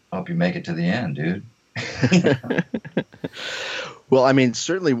and hope you make it to the end, dude. Well, I mean,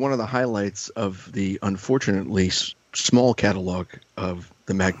 certainly one of the highlights of the unfortunately small catalog of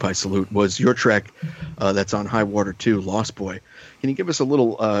the Magpie Salute was your track that's on High Water 2, Lost Boy. Can you give us a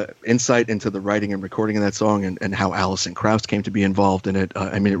little insight into the writing and recording of that song and how Alison Krauss came to be involved in it?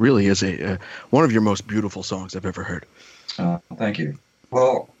 I mean, it really is one of your most beautiful songs I've ever heard. Thank you.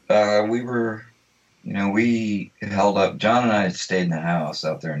 Well, we were, we held up. John and I stayed in the house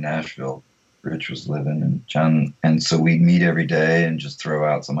out there in Nashville. Rich was living, and John, and so we'd meet every day and just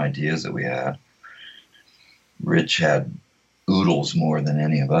throw out some ideas that we had. Rich had oodles more than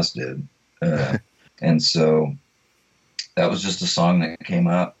any of us did. And so that was just a song that came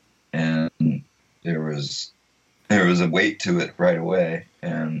up, and there was a weight to it right away.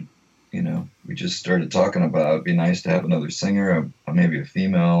 And, we just started talking about it'd be nice to have another singer, maybe a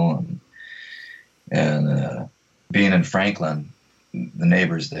female, and being in Franklin, the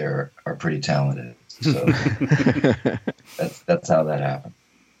neighbors there are pretty talented. So that's how that happened.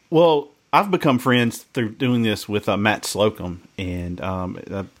 Well, I've become friends through doing this with Matt Slocum, and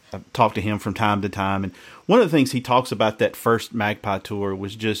I've talked to him from time to time. And one of the things he talks about that first Magpie tour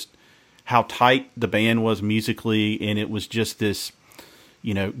was just how tight the band was musically, and it was just this,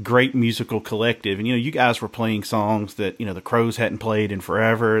 great musical collective. And, you guys were playing songs that, the Crows hadn't played in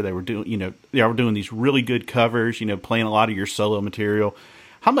forever. They were doing, they were doing these really good covers, playing a lot of your solo material.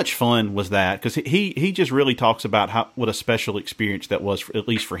 How much fun was that? Because he just really talks about what a special experience that was, at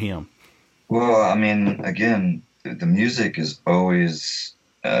least for him. Well, I mean, again, the music is always,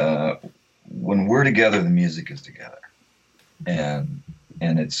 when we're together, the music is together. And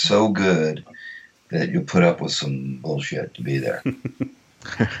it's so good that you'll put up with some bullshit to be there.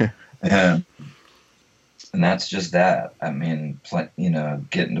 And that's just that. I mean,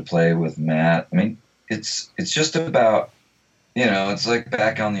 getting to play with Matt. I mean, it's just about it's like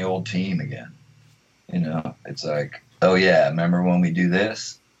back on the old team again. It's like, oh yeah, remember when we do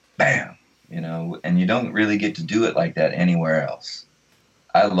this? Bam! And you don't really get to do it like that anywhere else.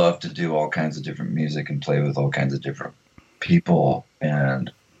 I love to do all kinds of different music and play with all kinds of different people,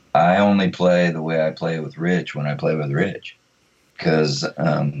 and I only play the way I play with Rich when I play with Rich, because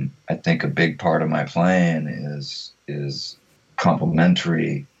I think a big part of my playing is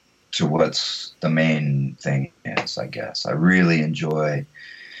complementary to what's the main thing is, I guess. I really enjoy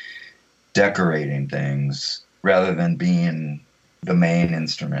decorating things rather than being the main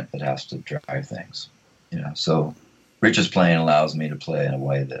instrument that has to drive things. So Rich's playing allows me to play in a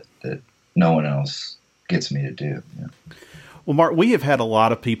way that no one else gets me to do. Well, Mark, we have had a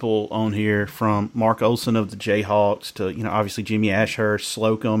lot of people on here, from Mark Olson of the Jayhawks to, obviously Jimmy Ashurst,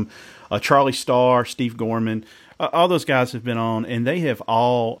 Slocum, Charlie Starr, Steve Gorman. All those guys have been on, and they have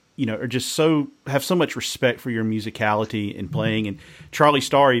all, are just have so much respect for your musicality and playing. And Charlie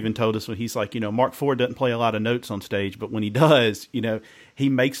Starr even told us when he's like, Mark Ford doesn't play a lot of notes on stage, but when he does, he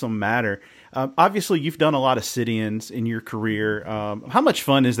makes them matter. Obviously, you've done a lot of sit-ins in your career. How much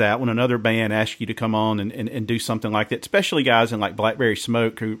fun is that when another band asks you to come on and do something like that, especially guys in like Blackberry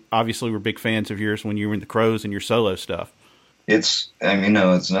Smoke, who obviously were big fans of yours when you were in the Crows and your solo stuff? It's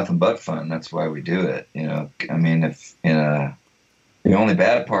nothing but fun. That's why we do it. The only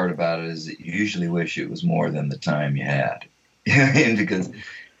bad part about it is that you usually wish it was more than the time you had. Because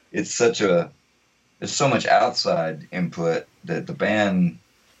there's so much outside input that the band,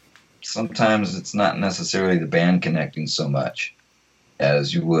 sometimes it's not necessarily the band connecting so much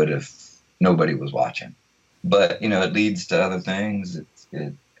as you would if nobody was watching. But, it leads to other things.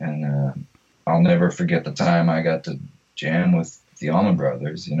 I'll never forget the time I got to jam with the Allman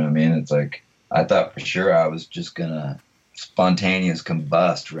Brothers. It's like, I thought for sure I was just going to spontaneous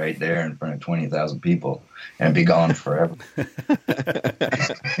combust right there in front of 20,000 people and be gone forever.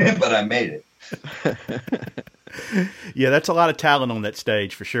 But I made it. Yeah, that's a lot of talent on that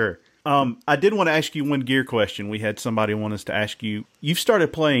stage for sure. I did want to ask you one gear question. We had somebody want us to ask you. You've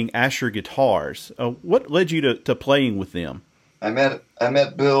started playing Asher guitars. What led you to playing with them? I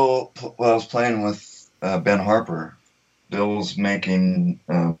met Bill while I was playing with Ben Harper. Bill was making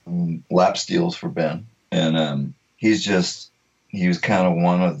lap steels for Ben, and he was kind of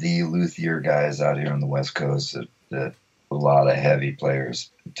one of the luthier guys out here on the West Coast that a lot of heavy players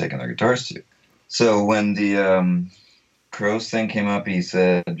have taken their guitars to. So when the Crows thing came up, he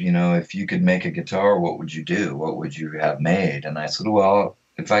said, if you could make a guitar, what would you do? What would you have made? And I said, well,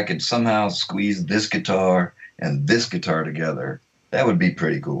 if I could somehow squeeze this guitar and this guitar together, that would be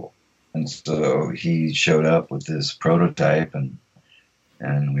pretty cool. And so he showed up with this prototype, and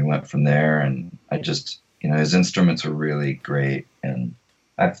we went from there. And I just, his instruments are really great. And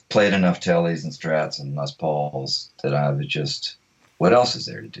I've played enough Tellys and Strats and Les Pauls that I was just, what else is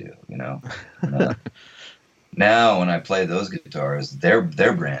there to do, Now when I play those guitars, they're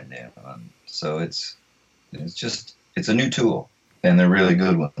brand new. So it's a new tool, and they're really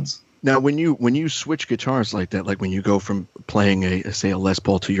good ones. Now, when you switch guitars like that, like when you go from playing a Les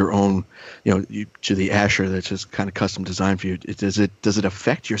Paul to your own, to the Asher that's just kind of custom designed for you, does it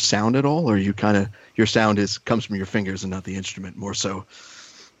affect your sound at all, or your sound comes from your fingers and not the instrument more so?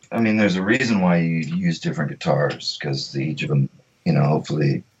 There's a reason why you use different guitars, because each of them,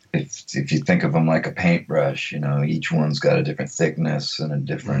 hopefully, if you think of them like a paintbrush, each one's got a different thickness and a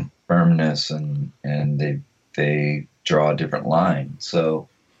different firmness, and they draw a different line. So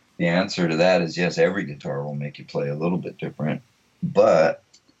the answer to that is yes, every guitar will make you play a little bit different, but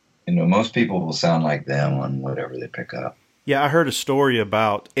most people will sound like them on whatever they pick up. Yeah, I heard a story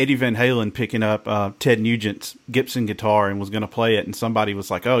about Eddie Van Halen picking up Ted Nugent's Gibson guitar and was going to play it, and somebody was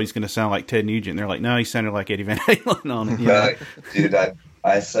like, "Oh, he's going to sound like Ted Nugent." And they're like, "No, he sounded like Eddie Van Halen on it." Dude,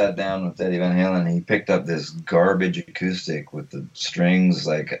 I sat down with Eddie Van Halen, and he picked up this garbage acoustic with the strings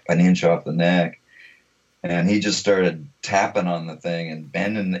like an inch off the neck, and he just started tapping on the thing and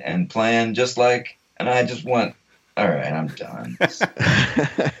bending and playing just like, and I just went, all right, I'm done.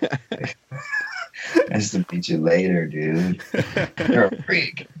 Nice to meet you later, dude. You're a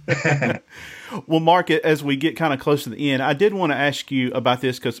freak. Well, Mark, as we get kind of close to the end, I did want to ask you about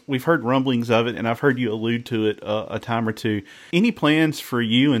this because we've heard rumblings of it, and I've heard you allude to it a time or two. Any plans for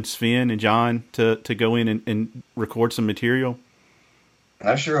you and Sven and John to go in and record some material?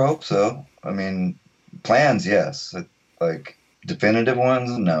 I sure hope so. Plans, yes. Like definitive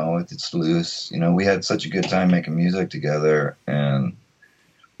ones, no. It's loose. We had such a good time making music together, and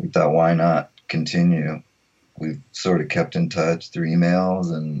we thought, why not continue? We've sort of kept in touch through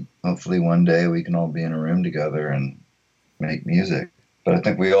emails, and hopefully one day we can all be in a room together and make music. But I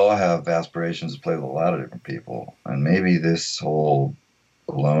think we all have aspirations to play with a lot of different people. And maybe this whole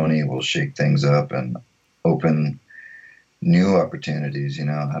baloney will shake things up and open new opportunities.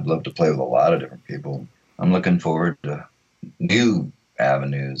 I'd love to play with a lot of different people. I'm looking forward to new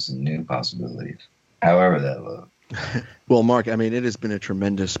avenues and new possibilities, however that looks. Well, Mark, I mean, it has been a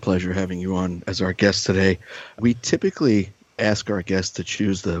tremendous pleasure having you on as our guest today. We typically ask our guests to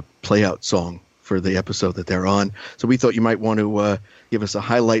choose the play-out song for the episode that they're on. So we thought you might want to give us a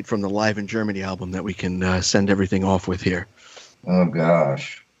highlight from the Live in Germany album that we can send everything off with here. Oh,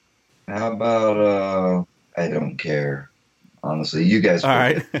 gosh. How about I Don't Care? Honestly, you guys. All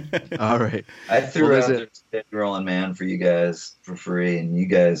right. All right. I threw out there Steady Rolling Man for you guys for free, and you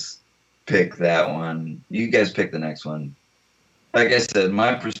guys pick that one. You guys pick the next one. Like I said,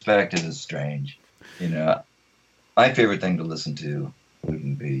 my perspective is strange. My favorite thing to listen to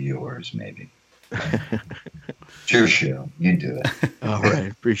wouldn't be yours, maybe. It's your show. You do it. All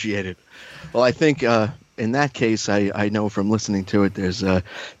right. Appreciate it. Well, I think in that case, I know from listening to it, there's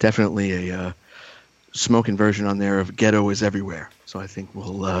definitely a smoking version on there of Ghetto is Everywhere. So I think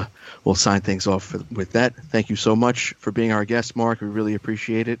we'll sign things off with that. Thank you so much for being our guest, Mark. We really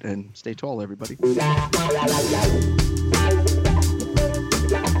appreciate it. And stay tall, everybody.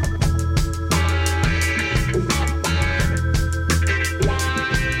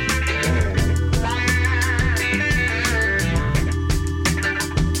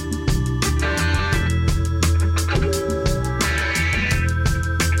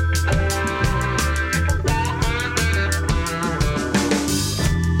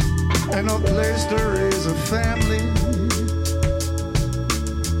 Ain't no place to raise a family.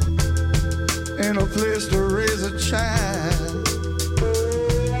 Ain't no place to raise a child.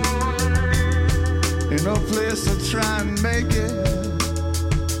 Ain't no place to try and make it.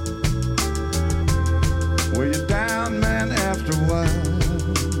 Where you're down, man, after a while.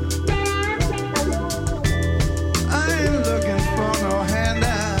 I ain't looking for no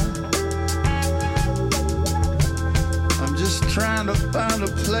handout. I'm just trying to find a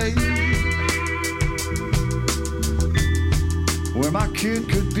place where my kid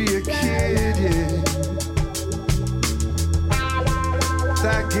could be a kid, yeah.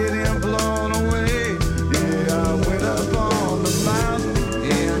 Without getting blown away. Yeah, I went up on the mountain.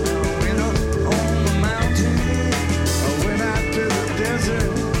 Yeah, I went up on the mountain. I went out to the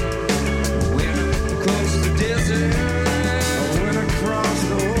desert. Went across the desert. I went across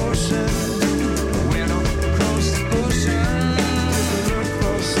the ocean. Went across the ocean to look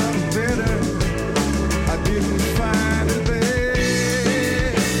for something better. I didn't find it there.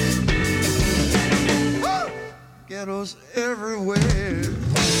 Ghettos everywhere.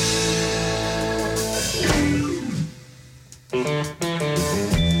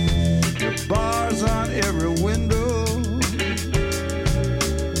 Bars on every window.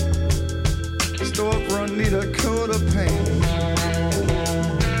 Storefront need a coat of paint.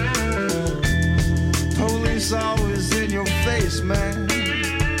 Police always in your face, man.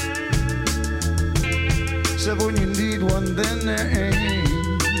 Except when you need one, then there ain't.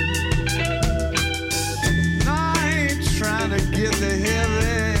 Trying to get to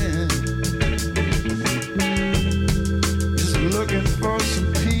heaven, just looking for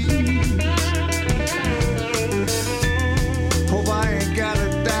some peace. Hope I ain't gotta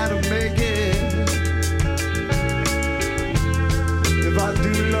die to make it. If I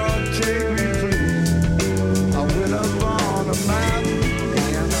do, Lord, take me, please. I went up on a mountain,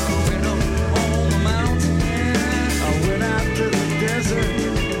 and I went up on the mountain. I went out to the desert,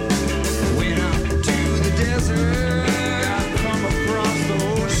 went out to the desert.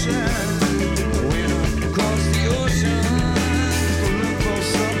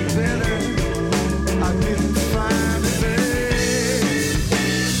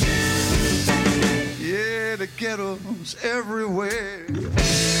 Ghettos everywhere.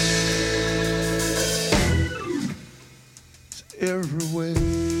 It's everywhere.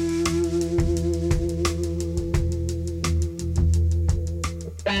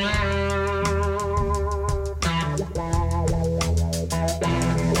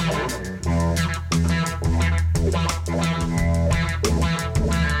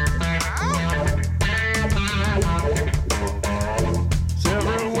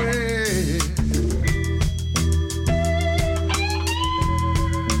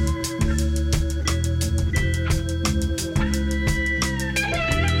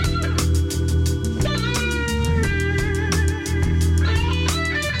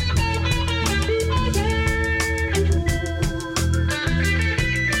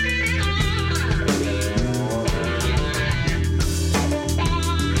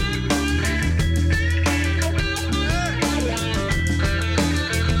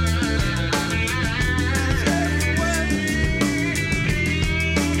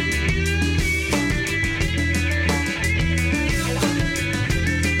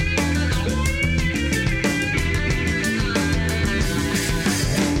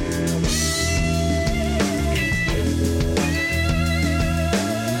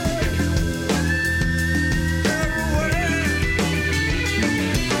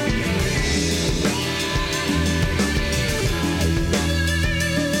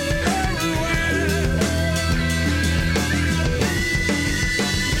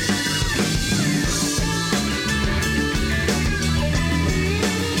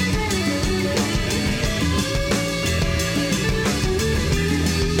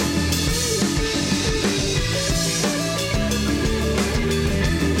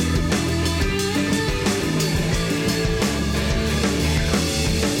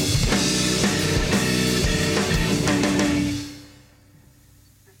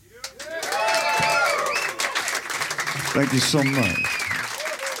 Thank you so much.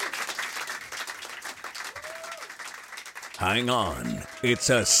 Hang on. It's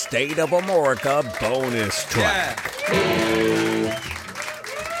a State of Amorica bonus track.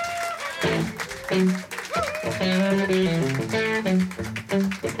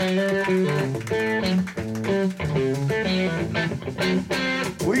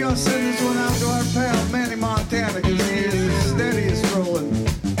 We're going to send this one out to our pal Manny Montana because he is the steadiest rolling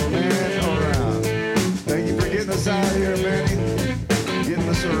man around. Thank you for getting us out here, Manny. Getting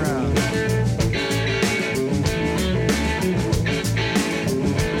us around.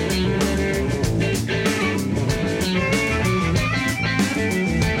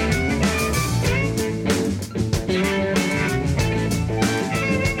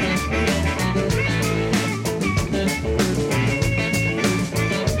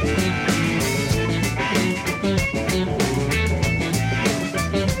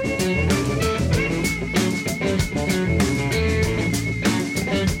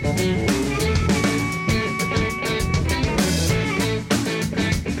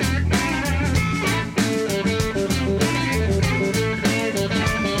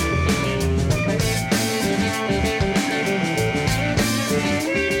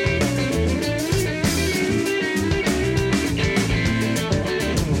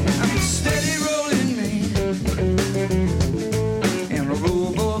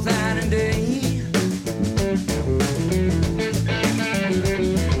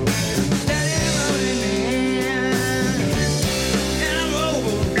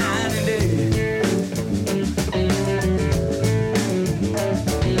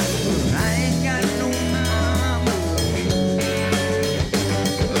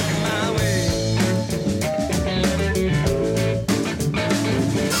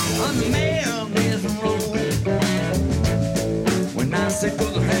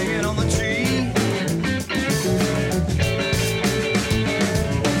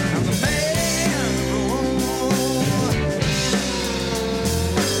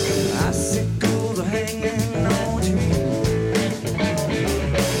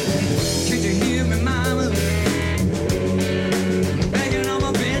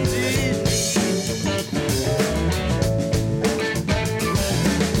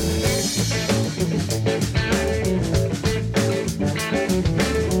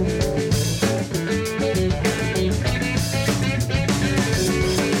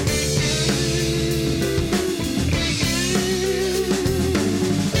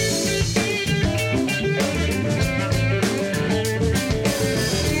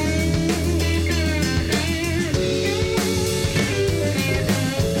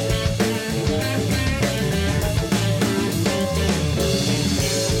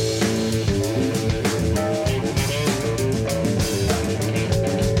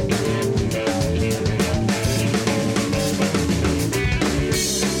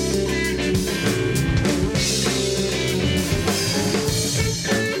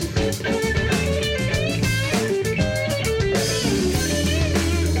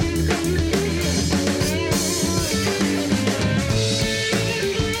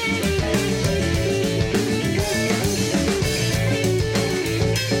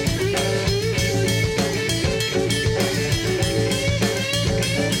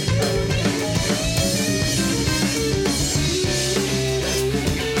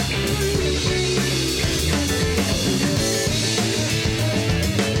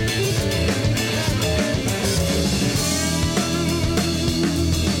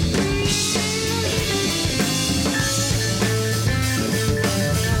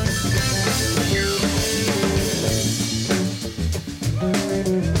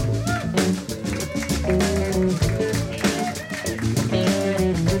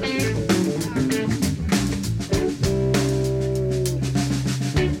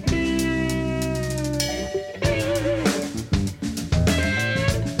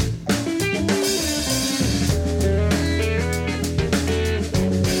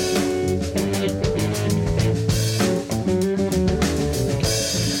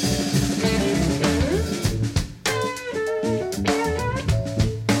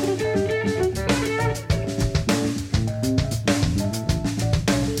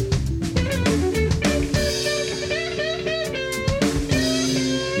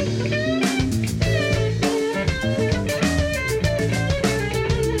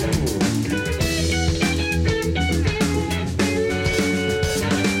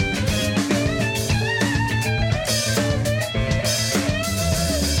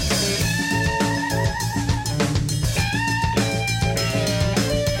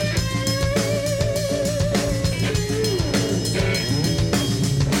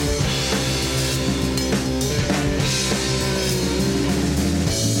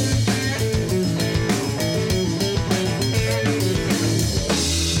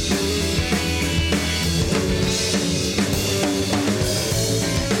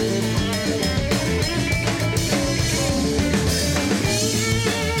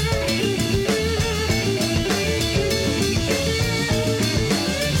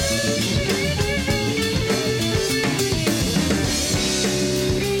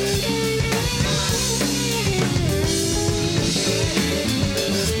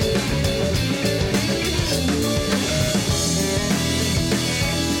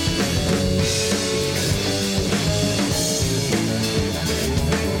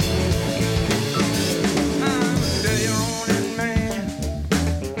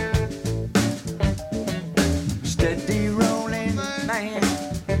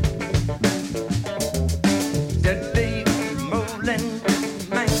 Steadily rolling,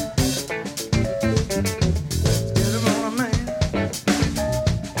 man. Steadily rolling, man.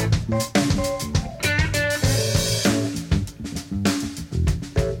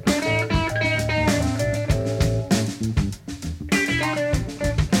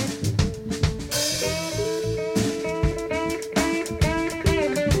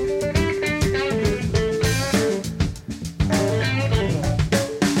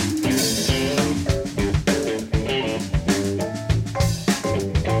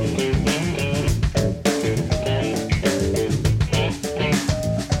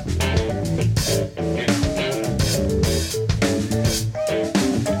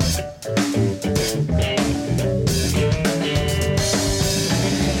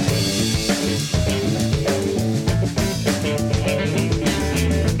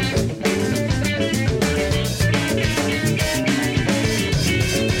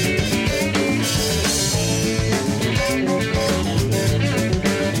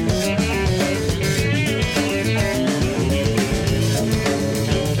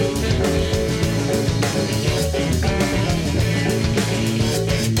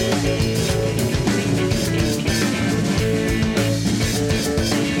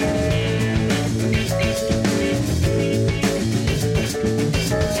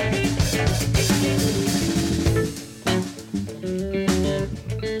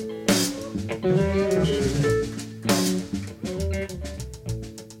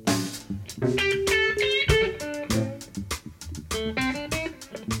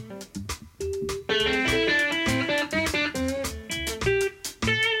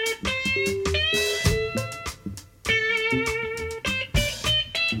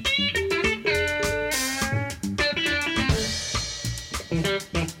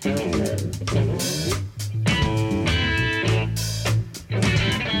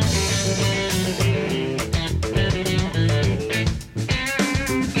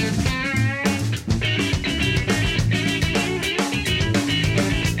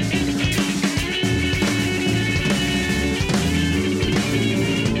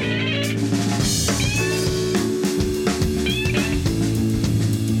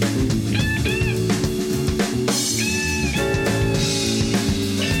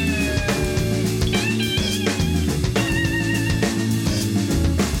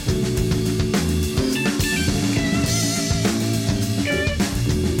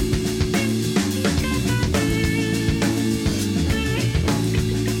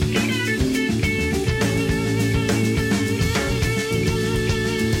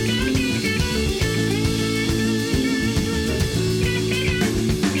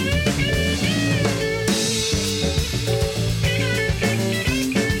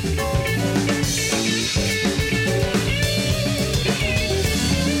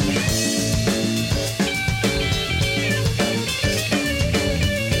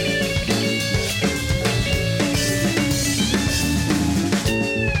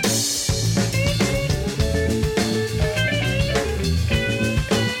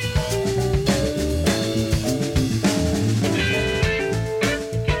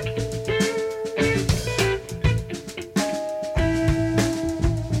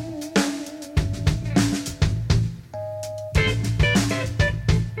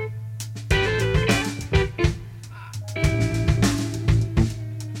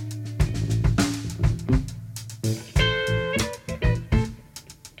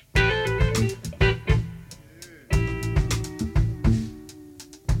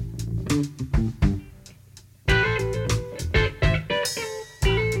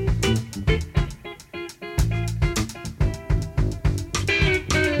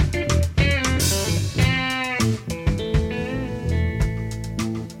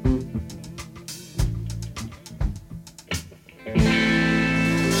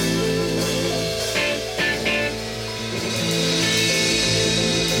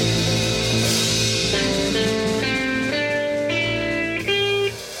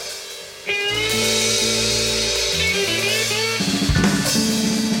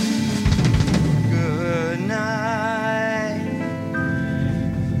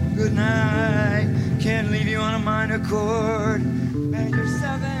 chord, major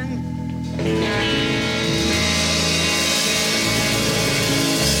 7. Good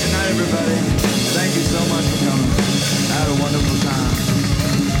night, everybody. Thank you so much for coming. I had a wonderful time.